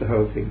takes the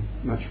whole thing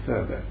much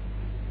further.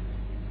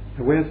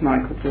 So where's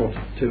Michael brought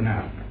us to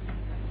now?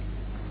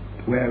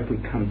 Where have we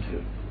come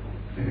to?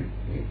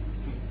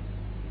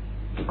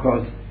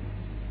 Because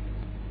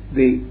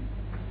the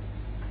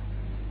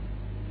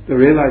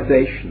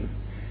realization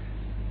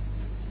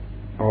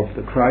of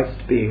the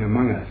Christ being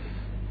among us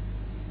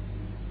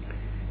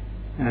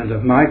and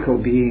of Michael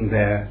being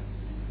there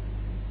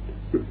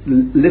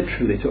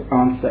literally to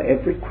answer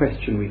every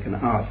question we can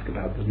ask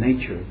about the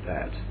nature of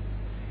that,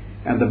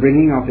 and the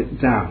bringing of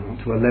it down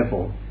to a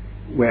level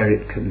where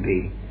it can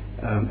be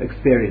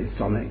experienced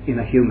in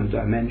a human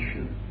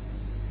dimension,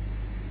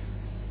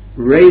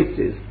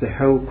 raises the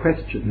whole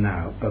question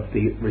now of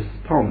the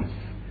response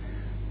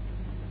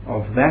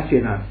of that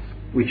in us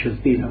which has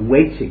been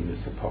awaiting this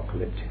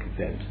apocalyptic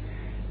event,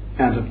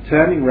 and of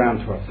turning round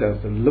to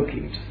ourselves and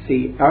looking to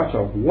see out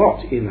of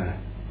what inner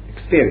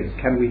experience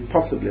can we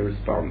possibly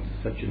respond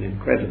to such an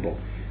incredible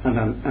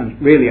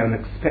and really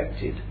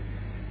unexpected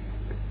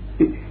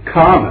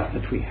karma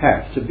that we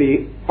have to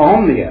be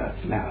on the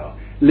earth now,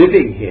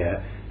 living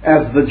here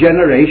as the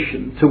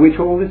generation to which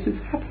all this is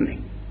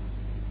happening.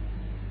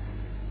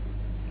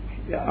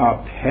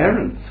 Our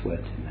parents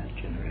weren't in that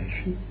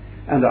generation,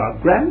 and our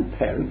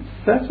grandparents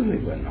certainly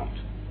were not.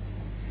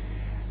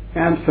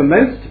 And for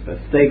most of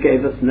us, they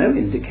gave us no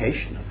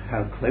indication of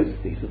how close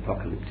these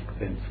apocalyptic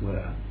events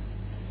were.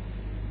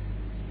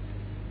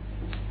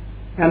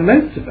 And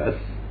most of us,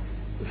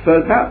 for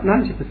about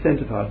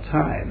 90% of our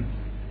time,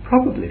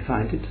 probably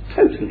find it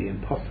totally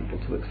impossible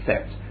to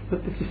accept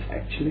that this is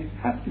actually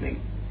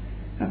happening.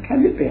 How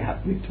can it be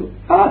happening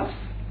to us?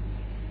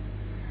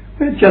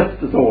 We're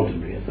just as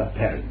ordinary as our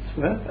parents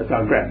were, as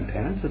our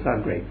grandparents, as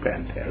our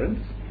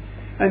great-grandparents.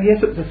 And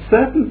yet at a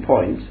certain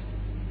point,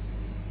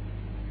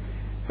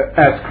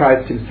 as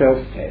Christ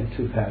himself said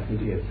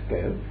 2,000 years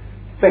ago,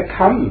 there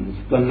comes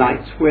the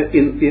night where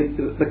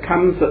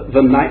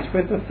the night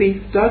when the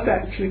thief does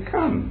actually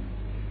come.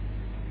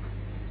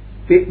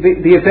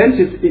 The event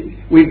is,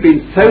 we've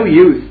been so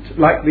used,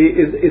 like the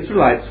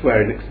Israelites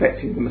were, in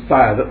expecting the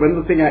Messiah, that when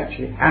the thing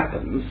actually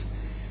happens,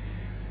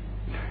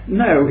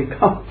 no, it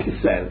can't be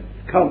so.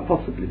 It can't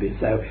possibly be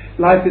so.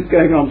 Life is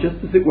going on just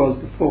as it was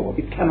before.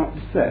 It cannot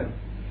be so,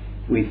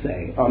 we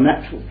say. Our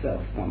natural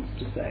self wants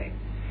to say.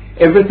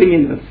 Everything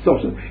in us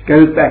sort of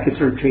goes back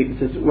into retreat and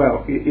says,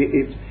 well,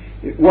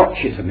 watch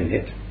it a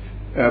minute.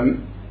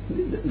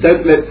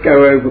 Don't let's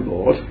go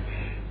overboard.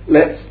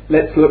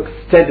 Let's look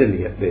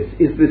steadily at this.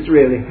 Is this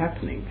really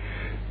happening?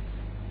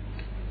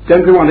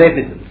 Don't we want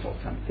evidence or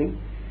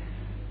something?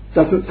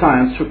 Doesn't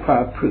science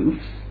require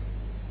proofs?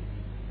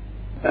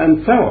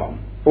 And so on.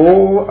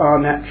 All our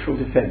natural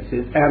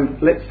defences,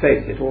 and let's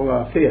face it, all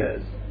our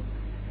fears,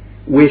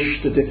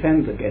 wish to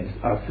defend against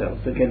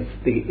ourselves, against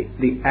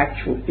the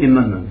actual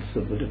immanence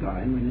of the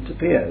divine when it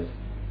appears.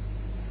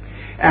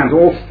 And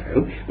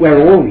also,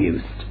 we're all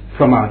used,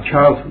 from our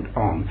childhood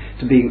on,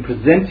 to being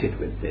presented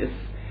with this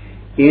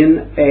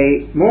in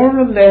a more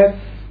or less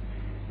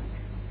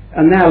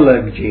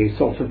analogy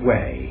sort of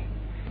way.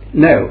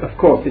 No, of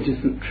course it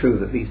isn't true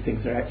that these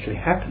things are actually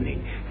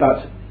happening,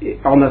 but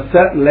on a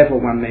certain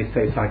level one may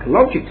say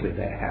psychologically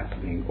they're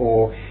happening,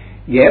 or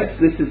yes,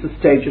 this is a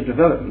stage of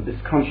development, this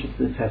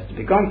consciousness has to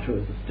be gone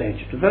through as a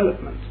stage of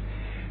development.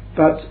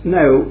 But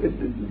no,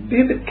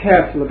 be a bit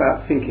careful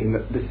about thinking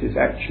that this is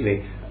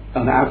actually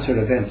an outer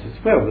event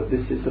as well, that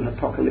this is an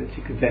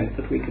apocalyptic event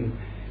that we can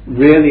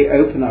really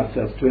open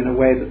ourselves to in a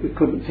way that we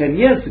couldn't 10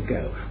 years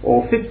ago,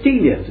 or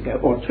 15 years ago,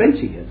 or 20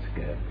 years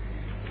ago.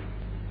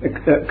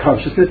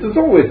 Consciousness has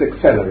always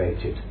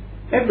accelerated.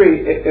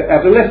 Every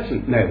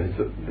adolescent knows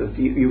that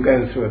you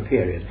go through a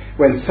period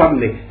when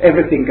suddenly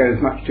everything goes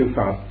much too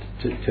fast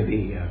to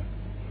be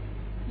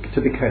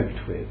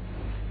coped with.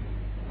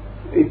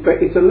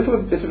 But it's a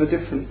little bit of a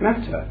different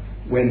matter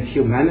when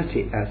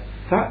humanity as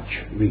such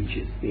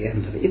reaches the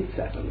end of its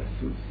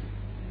adolescence,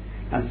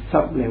 and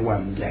suddenly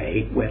one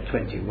day we're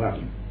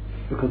 21,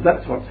 because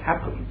that's what's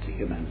happened to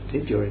humanity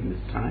during this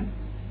time.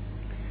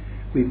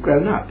 We've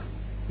grown up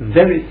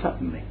very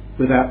suddenly,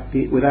 without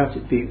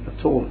it being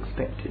at all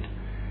expected.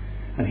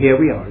 And here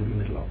we are in the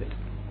middle of it.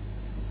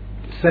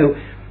 So,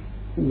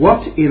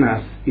 what in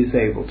us is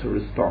able to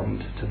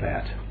respond to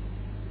that?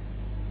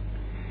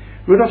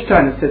 Rudolf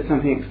Steiner said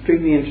something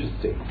extremely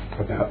interesting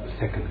about the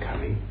second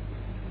coming.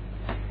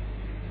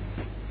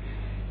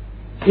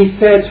 He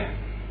said,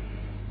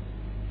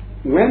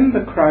 when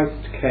the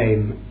Christ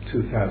came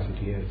 2,000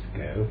 years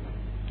ago,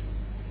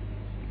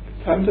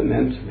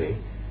 fundamentally,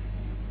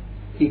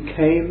 he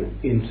came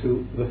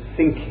into the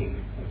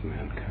thinking of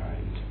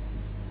mankind.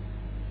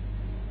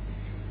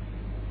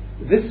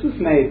 This was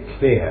made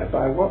clear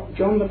by what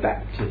John the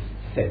Baptist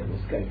said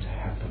was going to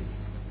happen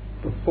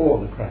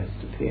before the Christ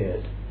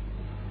appeared.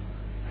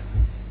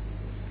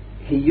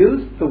 He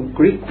used the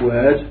Greek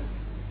word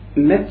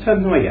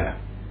metanoia.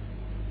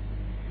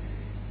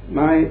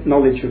 My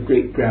knowledge of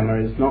Greek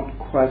grammar is not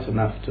quite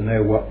enough to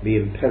know what the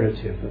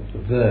imperative of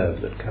the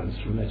verb that comes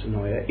from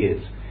metanoia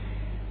is,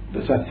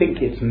 but I think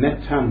it's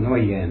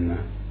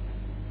metanoien.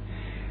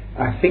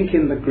 I think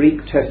in the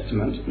Greek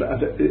Testament,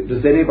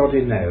 does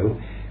anybody know,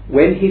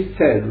 when he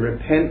said,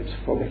 repent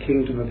for the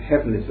kingdom of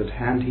heaven is at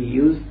hand, he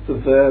used the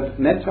verb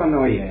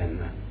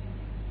metanoien.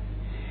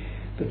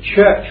 The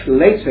church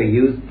later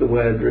used the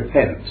word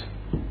repent,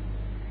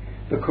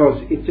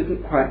 because it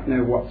didn't quite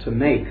know what to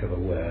make of a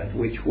word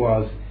which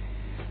was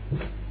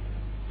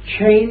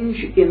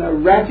change in a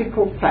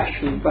radical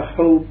fashion the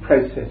whole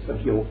process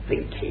of your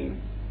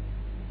thinking.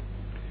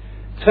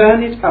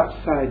 Turn it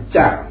upside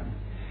down.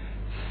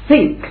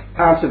 Think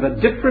out of a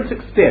different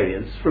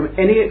experience from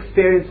any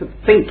experience of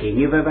thinking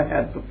you've ever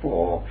had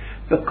before,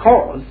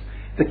 because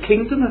the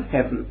kingdom of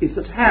heaven is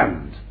at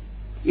hand.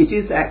 It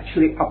is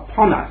actually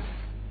upon us.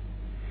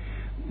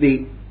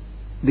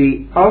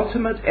 The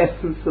ultimate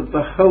essence of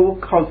the whole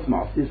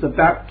cosmos is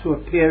about to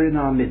appear in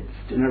our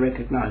midst in a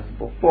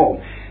recognizable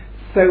form.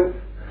 So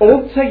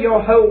alter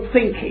your whole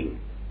thinking.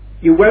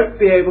 You won't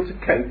be able to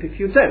cope if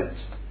you don't.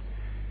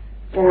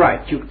 All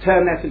right, you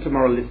turn that into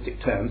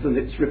moralistic terms, and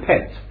it's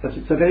repent, but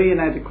it's a very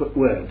inadequate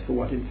word for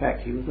what in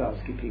fact he was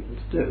asking people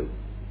to do.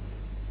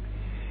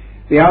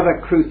 The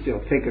other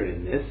crucial figure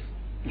in this,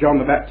 John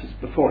the Baptist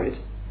before it,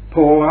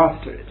 Paul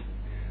after it.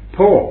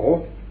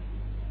 Paul,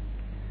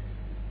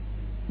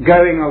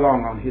 going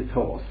along on his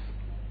horse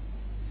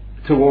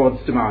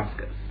towards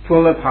Damascus,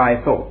 full of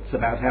high thoughts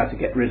about how to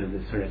get rid of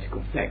this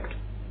heretical sect,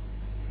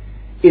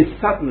 is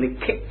suddenly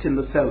kicked in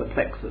the solar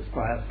plexus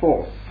by a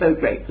force so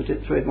great that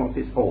it threw him off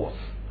his horse.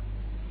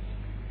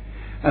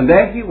 And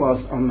there he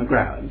was on the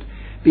ground,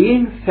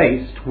 being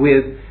faced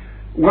with,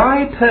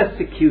 why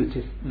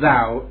persecutest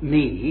thou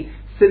me,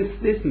 since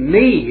this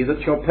me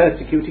that you're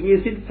persecuting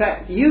is in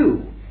fact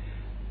you?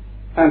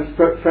 And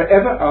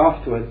forever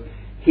afterwards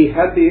he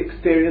had the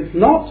experience,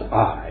 not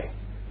I,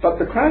 but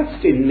the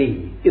Christ in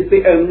me is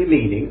the only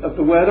meaning of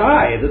the word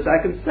I that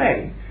I can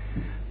say.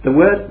 The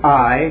word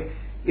I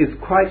is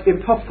quite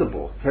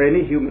impossible for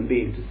any human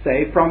being to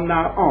say from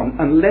now on,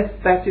 unless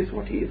that is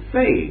what he is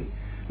saying.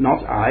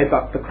 Not I,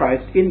 but the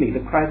Christ in me.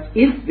 The Christ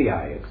is the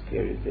I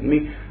experience in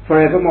me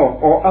forevermore,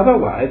 or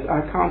otherwise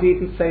I can't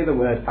even say the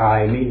word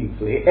I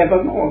meaningfully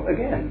evermore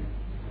again.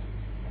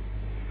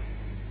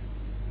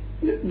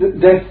 The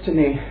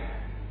destiny,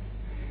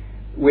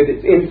 with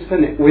its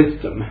infinite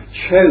wisdom,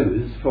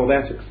 chose for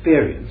that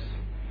experience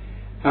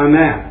a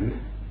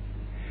man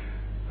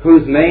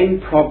whose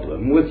main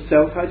problem was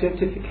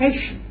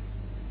self-identification.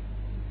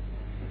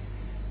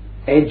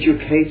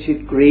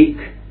 Educated Greek,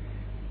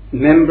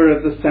 member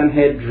of the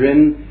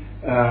Sanhedrin,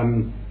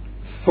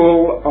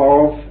 full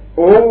of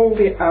all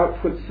the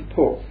outward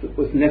supports that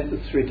was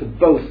necessary to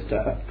bolster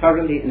a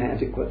thoroughly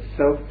inadequate,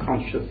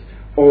 self-conscious,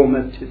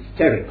 almost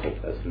hysterical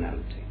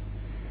personality,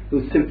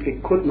 who simply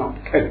could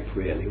not cope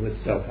really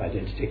with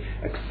self-identity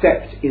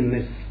except in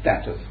this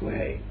status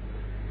way.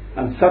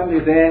 And suddenly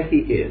there he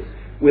is,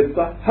 with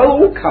the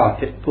whole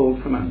carpet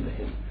pulled from under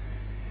him,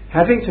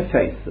 having to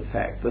face the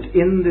fact that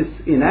in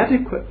this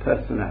inadequate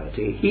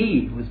personality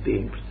he was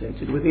being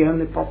presented with the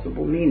only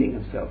possible meaning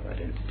of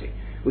self-identity,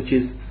 which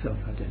is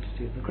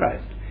self-identity of the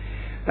Christ.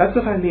 That's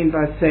what I mean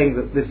by saying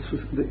that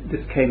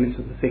this came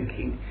into the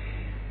thinking.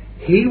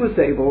 He was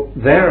able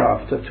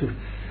thereafter to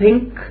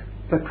think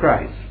the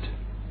Christ,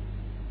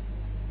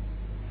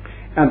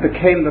 and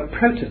became the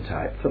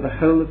prototype for the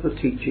whole of the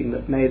teaching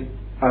that made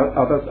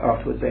others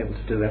afterwards able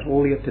to do that.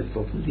 All the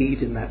epistles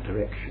lead in that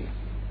direction,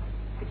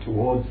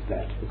 towards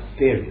that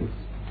experience.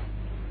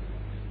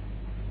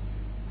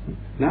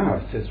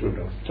 Now, says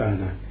Rudolf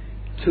Steiner,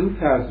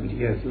 2,000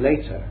 years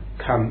later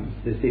comes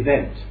this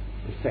event,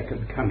 the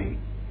second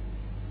coming.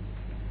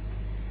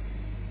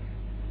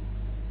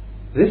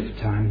 This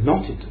time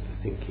not into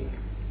the thinking,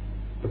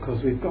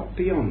 because we've got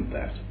beyond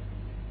that,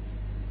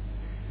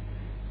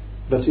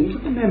 but into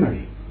the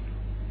memory.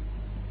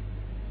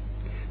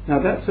 Now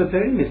that's a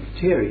very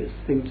mysterious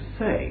thing to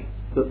say,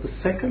 that the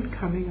second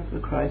coming of the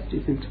Christ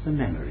is into the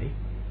memory.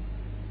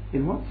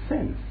 In what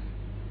sense?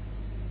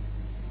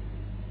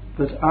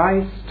 That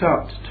I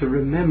start to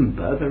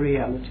remember the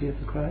reality of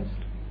the Christ?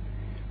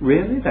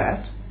 Really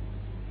that?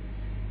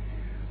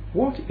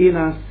 What in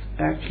us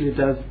actually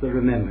does the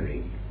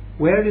remembering?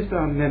 Where is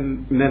our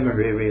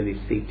memory really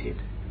seated?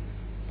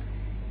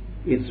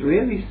 It's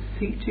really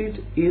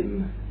seated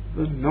in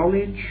the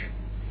knowledge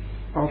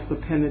of the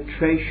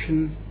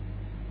penetration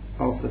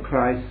of the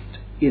Christ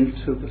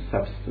into the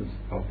substance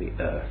of the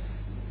earth.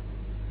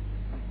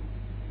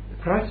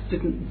 Christ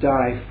didn't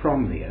die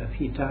from the earth,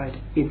 he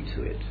died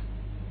into it.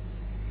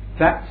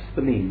 That's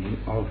the meaning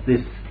of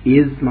this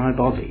is my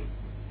body.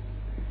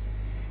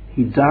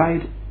 He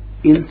died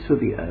into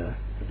the earth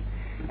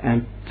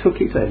and took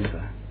it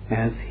over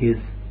as his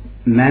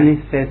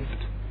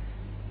manifest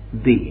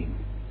being.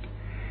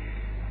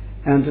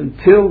 And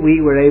until we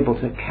were able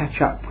to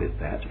catch up with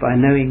that by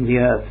knowing the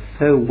earth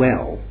so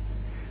well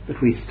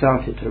that we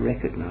started to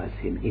recognize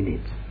him in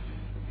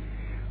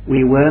it,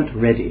 we weren't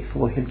ready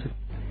for him to.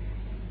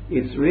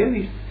 It's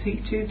really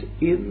seated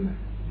in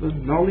the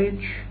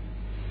knowledge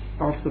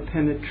of the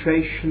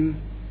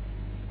penetration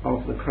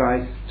of the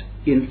Christ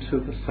into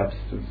the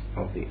substance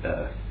of the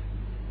earth.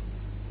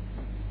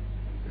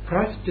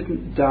 Christ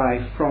didn't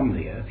die from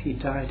the earth, he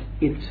died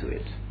into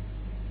it.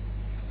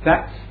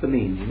 That's the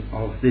meaning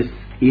of this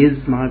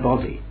is my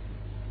body.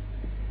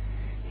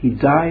 He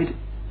died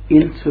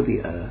into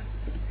the earth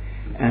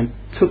and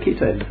took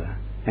it over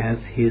as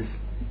his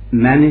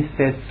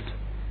manifest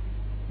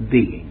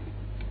being.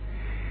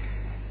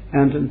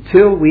 And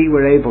until we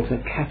were able to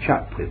catch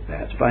up with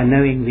that by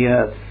knowing the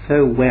earth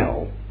so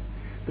well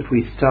that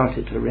we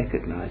started to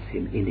recognize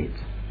him in it,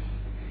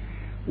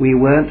 we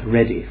weren't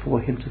ready for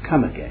him to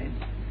come again.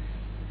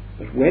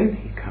 But when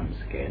he comes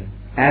again,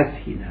 as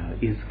he now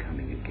is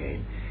coming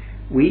again,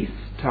 we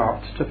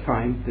start to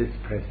find this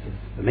process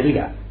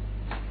familiar.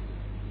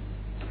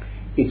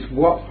 It's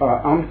what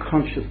our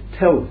unconscious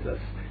tells us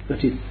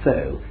that is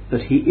so,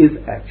 that he is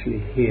actually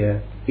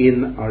here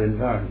in our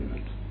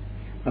environment,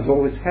 and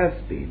always has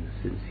been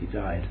since he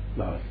died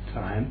last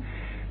time,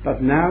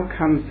 but now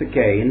comes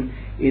again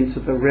into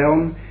the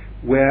realm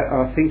where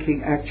our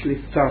thinking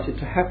actually started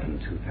to happen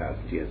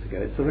 2,000 years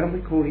ago. It's the realm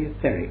we call the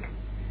etheric.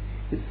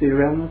 It's the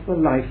realm of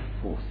the life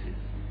forces.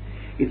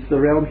 It's the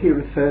realm he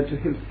referred to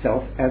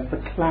himself as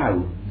the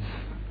clouds.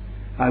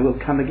 I will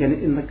come again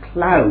in the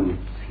clouds,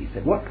 he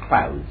said. What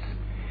clouds?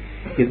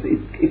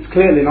 It's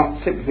clearly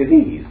not simply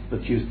these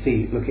that you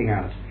see looking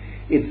out.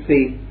 It's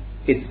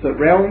the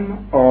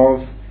realm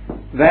of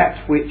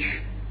that which,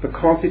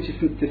 because it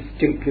isn't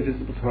distinctly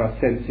visible to our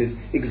senses,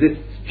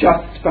 exists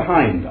just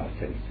behind our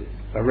senses.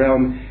 A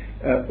realm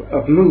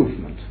of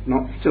movement,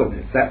 not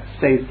stillness. That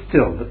stays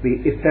still, that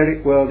the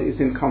etheric world is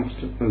in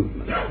constant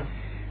movement.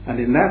 And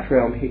in that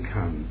realm he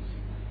comes.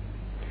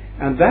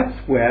 And that's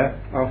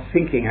where our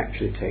thinking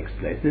actually takes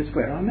place, and it's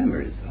where our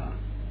memories are.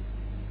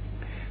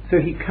 So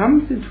he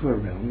comes into a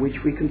realm which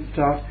we can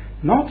start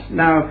not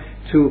now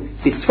to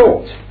be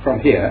taught from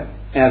here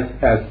as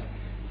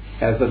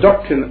a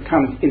doctrine that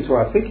comes into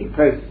our thinking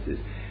processes,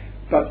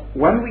 but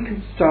one we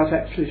can start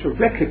actually to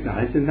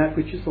recognize in that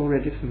which is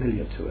already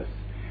familiar to us,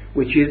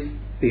 which is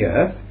the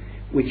earth,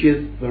 which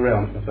is the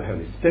realm of the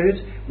Holy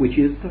Spirit, which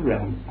is the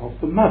realm of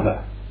the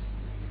mother.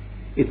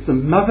 It's the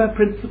mother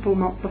principle,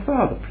 not the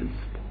father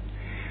principle.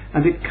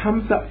 And it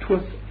comes up to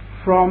us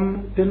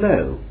from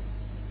below.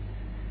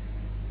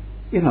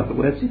 In other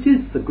words, it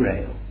is the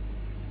Grail.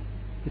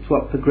 It's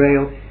what the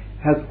Grail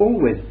has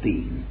always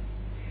been.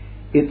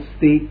 It's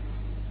the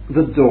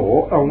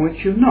door on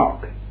which you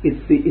knock.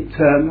 It's the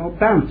eternal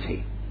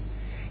bounty.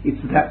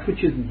 It's that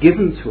which is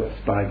given to us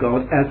by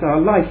God as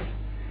our life,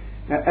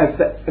 as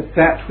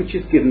that which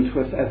is given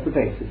to us as the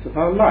basis of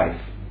our life.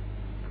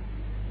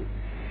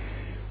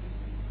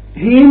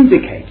 He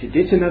indicated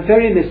it in a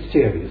very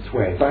mysterious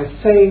way by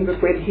saying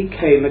that when he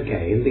came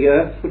again, the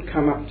earth would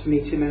come up to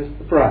meet him as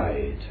the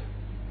bride.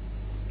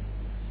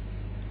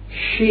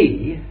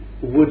 She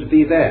would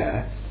be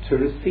there to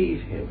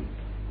receive him.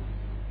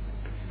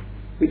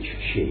 Which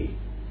she?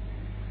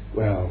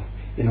 Well,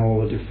 in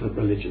all the different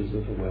religions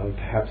of the world,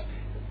 perhaps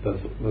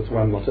there's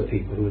one lot of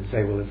people who would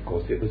say, well, of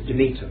course, it was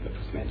Demeter that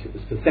was meant, it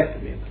was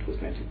Persephone that was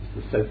meant, it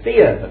was the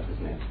Sophia that was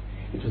meant,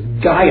 it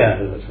was Gaia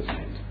that was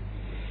meant,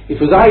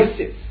 it was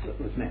Isis that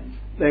was meant.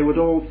 They would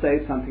all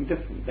say something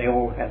different. They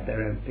all had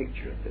their own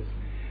picture of this.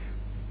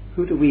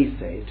 Who do we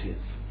say it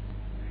is?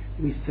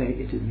 We say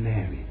it is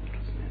Mary that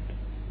was meant.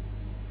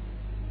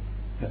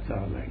 That's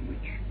our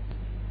language.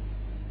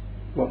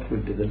 What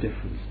would be the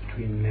difference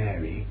between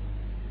Mary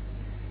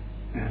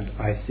and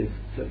Isis,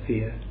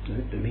 Sophia,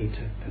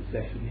 Demeter,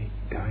 Persephone,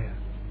 Gaia?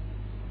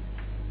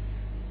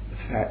 The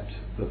fact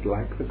that,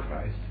 like the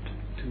Christ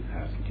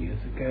 2,000 years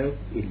ago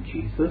in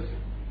Jesus,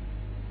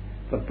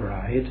 the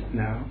bride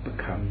now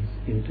becomes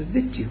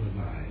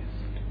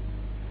individualized,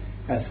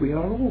 as we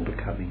are all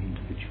becoming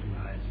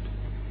individualized.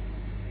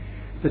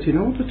 But in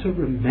order to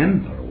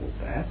remember all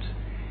that,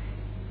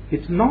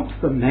 it's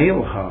not the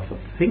male half of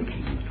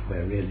thinking that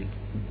we're really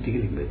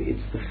dealing with,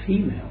 it's the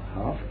female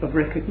half of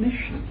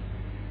recognition,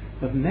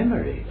 of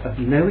memory, of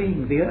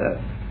knowing the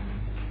earth.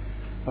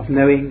 Of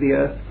knowing the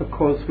earth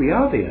because we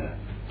are the earth,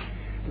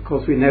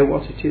 because we know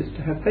what it is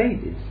to have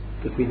babies,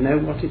 that we know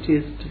what it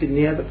is to be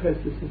near the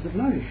processes of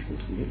nourishment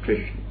and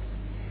nutrition.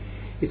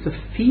 It's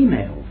a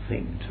female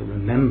thing to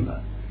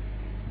remember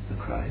the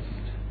Christ.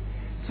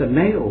 It's a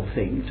male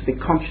thing to be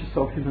conscious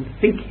of him and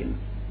think him.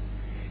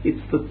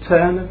 It's the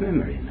turn of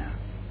memory now.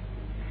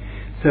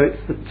 So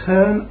it's the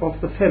turn of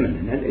the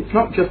feminine, and it's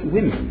not just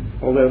women,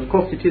 although of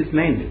course it is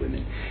mainly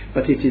women,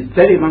 but it is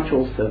very much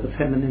also the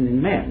feminine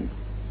in men.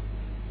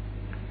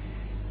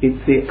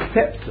 It's the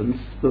acceptance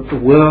that the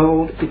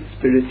world is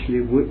spiritually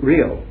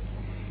real.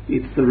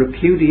 It's the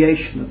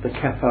repudiation of the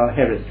Cathar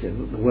heresy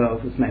that the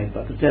world was made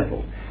by the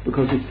devil,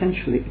 because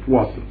essentially it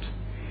wasn't.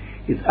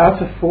 Its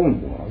outer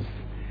form was,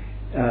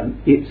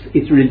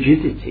 its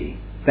rigidity,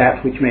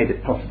 that which made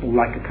it possible,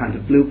 like a kind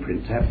of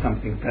blueprint, to have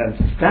something firm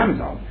to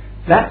stand on.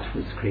 That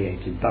was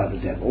created by the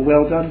devil.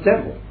 Well done,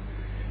 devil,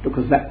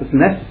 because that was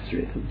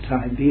necessary for the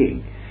time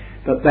being.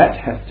 But that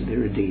has to be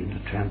redeemed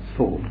and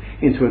transformed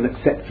into an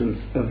acceptance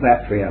of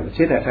that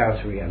reality, that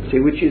outer reality,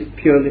 which is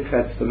purely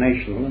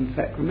transformational and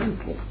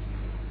sacramental.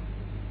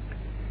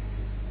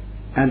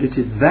 And it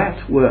is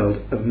that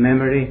world of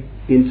memory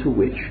into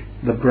which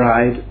the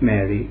bride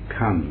Mary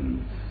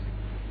comes.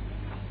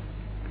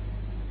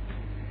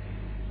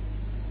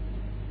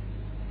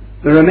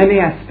 There are many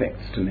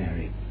aspects to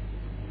Mary.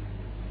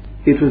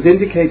 It was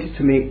indicated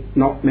to me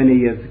not many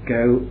years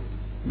ago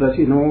that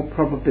in all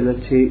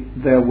probability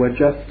there were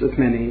just as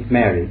many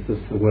Marys as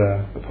there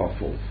were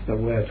apostles. There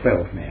were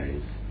 12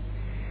 Marys.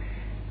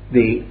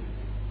 The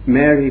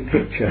Mary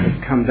picture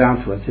has come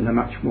down to us in a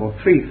much more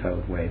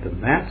threefold way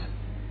than that.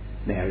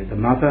 Mary the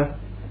Mother,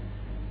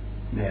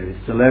 Mary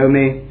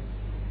Salome,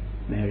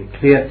 Mary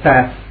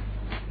Cleophas,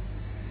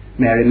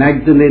 Mary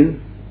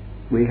Magdalene.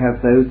 We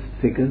have those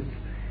figures,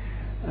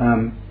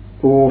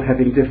 all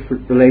having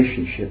different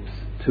relationships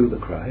to the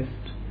Christ.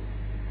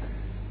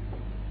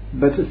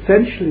 But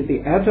essentially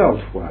the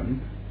adult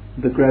one,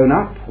 the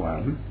grown-up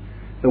one,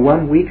 the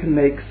one we can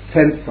make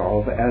sense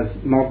of as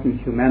modern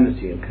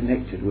humanity and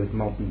connected with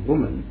modern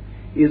woman,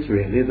 is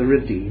really the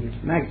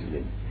redeemed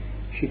Magdalene.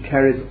 She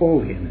carries all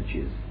the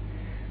images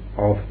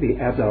of the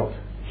adult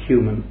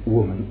human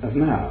woman of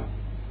now.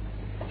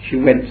 She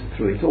went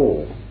through it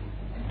all.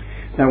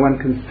 Now one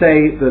can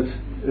say that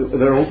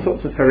there are all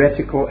sorts of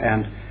heretical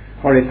and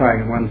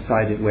horrifying and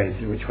one-sided ways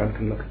in which one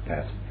can look at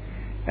that.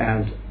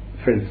 And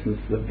for instance,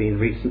 there have been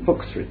recent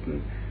books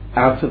written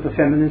out of the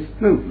feminist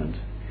movement.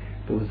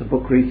 There was a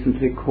book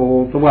recently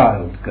called The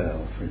Wild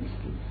Girl, for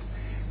instance,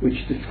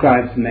 which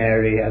describes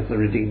Mary as a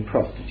redeemed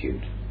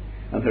prostitute.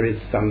 And there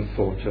is some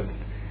sort of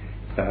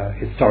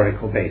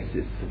historical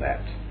basis to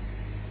that.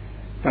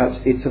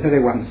 But it's a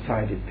very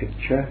one-sided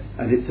picture,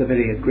 and it's a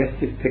very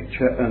aggressive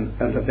picture,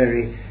 and a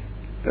very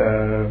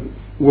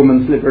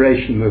woman's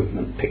liberation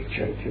movement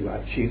picture, if you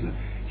like.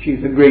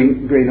 She's a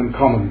Greenham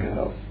Common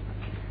girl,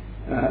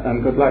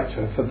 and good luck to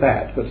her for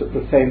that. But at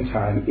the same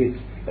time, it's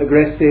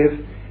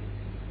aggressive.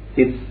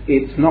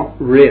 It's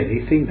not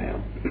really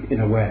female in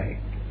a way.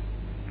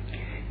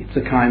 It's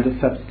a kind of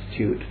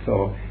substitute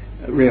for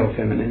real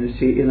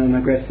femininity in an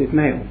aggressive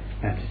male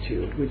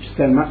attitude, which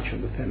so much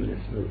of the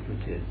feminist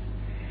movement is.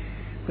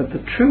 But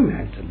the true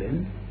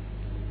Magdalene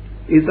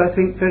is, I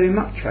think, very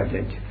much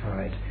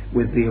identified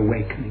with the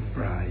awakening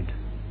bride.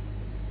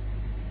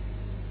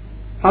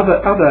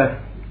 Other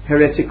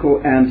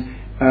heretical and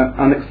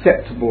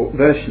unacceptable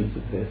versions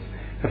of this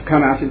have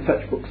come out in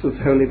such books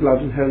as Holy Blood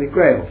and Holy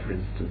Grail, for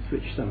instance,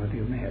 which some of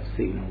you may have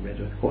seen or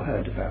read or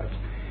heard about,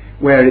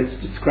 where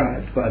it's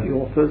described by the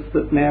authors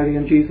that Mary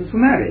and Jesus were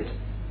married,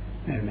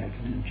 Mary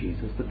Magdalene and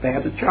Jesus, that they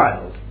had a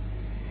child.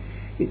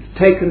 It's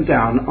taken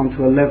down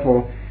onto a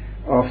level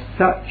of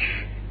such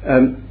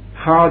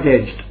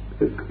hard-edged,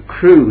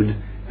 crude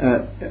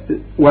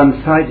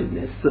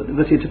one-sidedness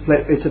that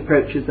it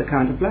approaches a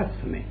kind of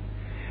blasphemy.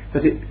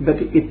 But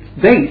it's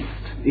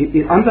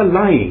based,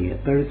 underlying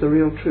it, there is a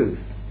real truth,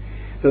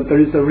 that there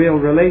is a real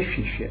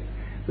relationship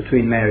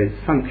between Mary's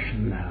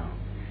function now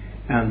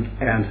and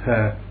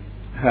her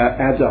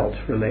adult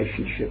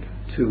relationship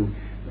to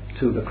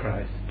the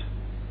Christ.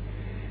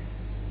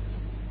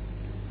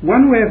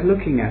 One way of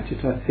looking at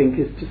it, I think,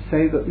 is to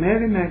say that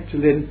Mary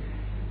Magdalene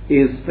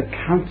is the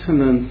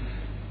countenance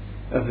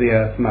of the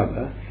Earth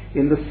Mother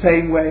in the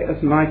same way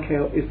as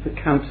Michael is the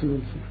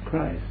countenance of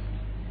Christ.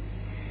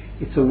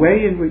 It's a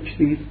way in which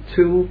these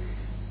two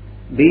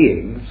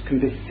beings can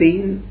be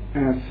seen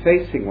as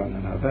facing one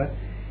another,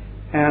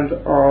 and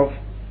of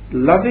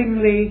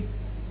lovingly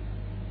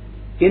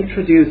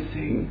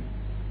introducing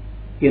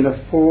in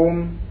a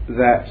form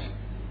that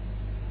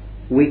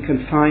we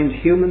can find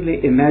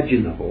humanly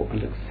imaginable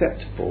and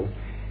acceptable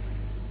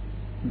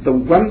the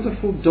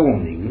wonderful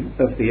dawning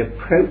of the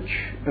approach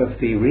of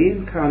the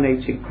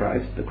reincarnated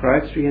Christ, the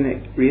Christ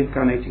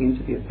reincarnating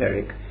into the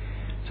etheric,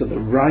 to the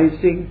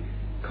rising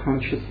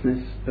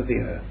consciousness of the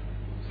earth.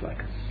 It's like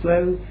a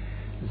slow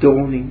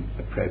dawning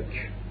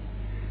approach,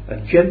 a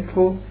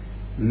gentle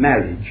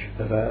marriage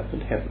of earth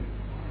and heaven,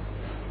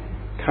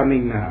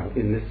 coming now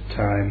in this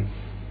time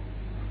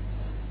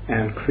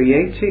and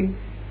creating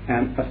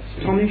an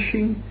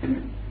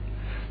astonishing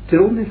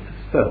stillness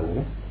of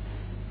soul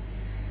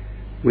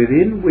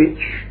within which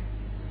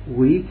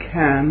we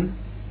can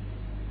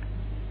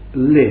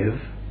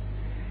live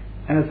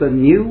as a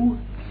new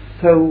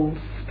soul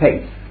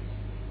space.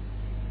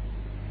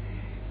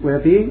 We're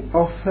being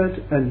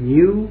offered a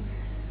new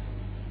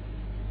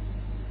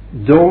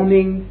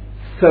dawning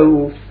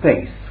soul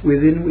space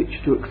within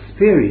which to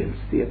experience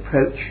the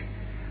approach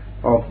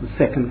of the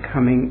second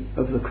coming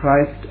of the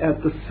Christ,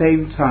 at the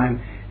same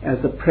time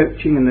as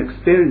approaching and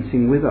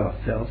experiencing with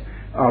ourselves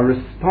our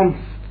response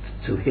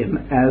to him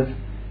as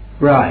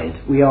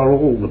bride. We are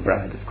all the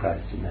bride of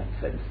Christ in that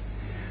sense.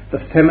 The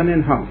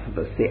feminine half of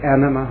us, the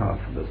anima half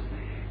of us,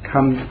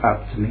 comes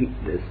up to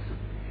meet this,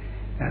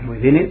 and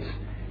within it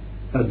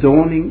a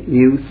dawning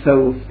new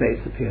soul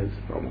space appears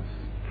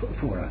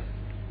for us.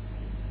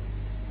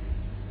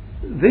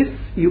 This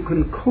you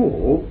can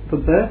call the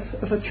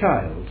birth of a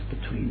child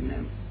between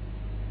them.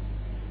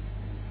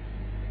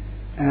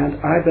 And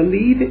I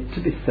believe it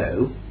to be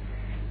so,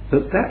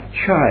 that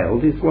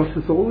child is what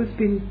has always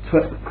been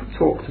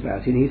talked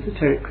about in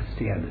esoteric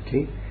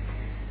Christianity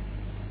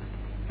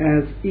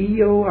as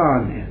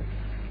Ioannes.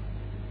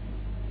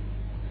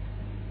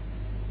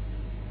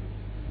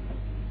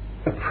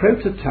 A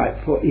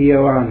prototype for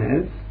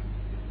Ioannes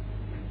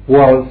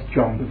was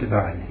John the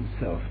Divine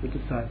himself, the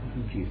disciple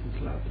whom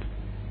Jesus loved.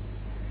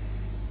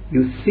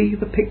 You see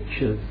the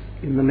pictures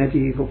in the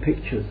medieval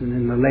pictures and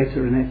in the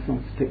later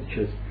Renaissance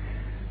pictures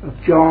of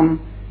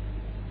John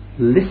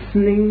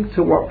listening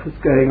to what was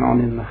going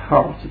on in the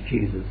heart of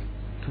Jesus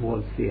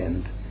towards the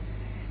end.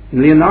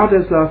 In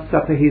Leonardo's Last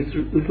Supper, he's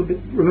a little bit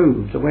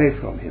removed away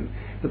from him,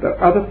 but there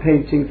are other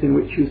paintings in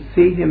which you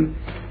see him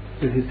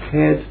with his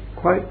head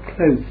quite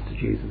close to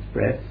Jesus'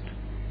 breast,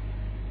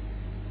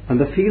 and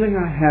the feeling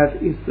I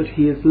have is that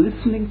he is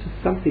listening to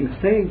something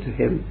saying to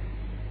him,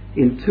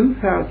 in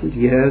 2,000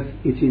 years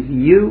it is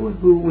you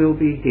who will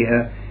be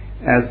here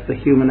as the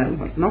human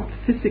element, not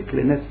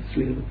physically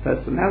necessarily the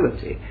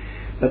personality,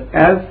 but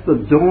as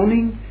the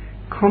dawning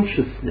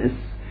consciousness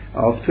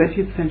of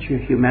 20th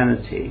century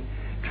humanity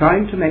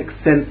trying to make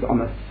sense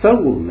on a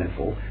soul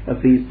level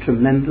of these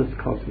tremendous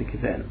cosmic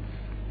events.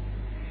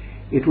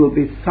 It will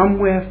be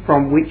somewhere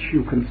from which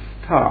you can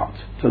start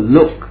to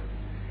look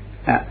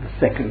at the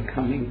second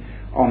coming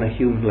on a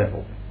human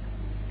level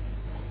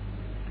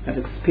and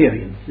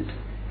experience it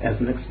as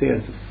an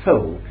experience of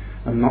soul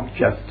and not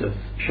just as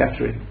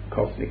shattering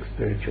cosmic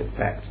spiritual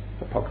fact,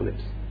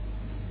 apocalypse.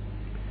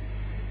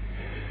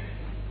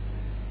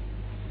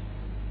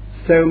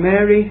 So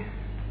Mary,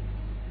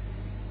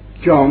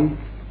 John,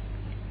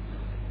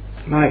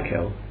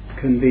 Michael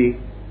can be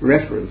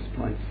reference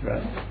points for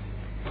us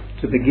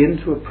to begin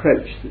to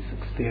approach this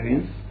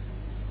experience,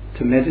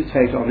 to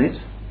meditate on it,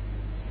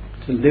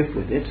 to live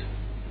with it,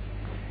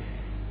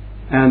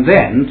 and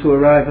then to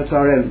arrive at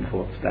our own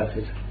thoughts about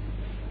it.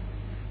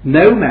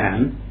 No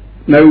man,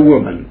 no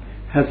woman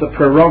has a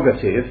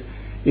prerogative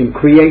in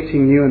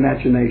creating new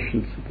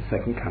imaginations of the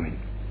second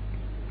coming.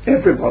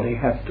 Everybody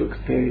has to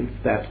experience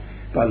that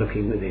by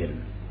looking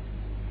within.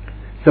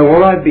 So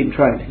all I've been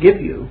trying to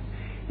give you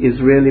is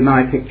really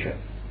my picture.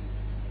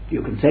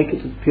 You can take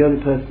it as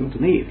purely personal to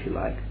me if you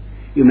like.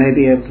 You may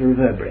be able to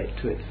reverberate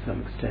to it to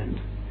some extent,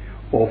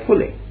 or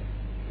fully.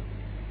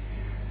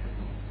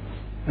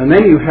 And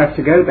then you have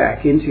to go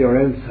back into your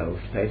own soul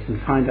space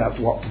and find out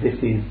what this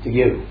is to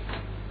you.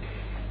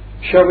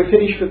 Shall we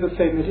finish with the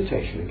same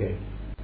meditation again?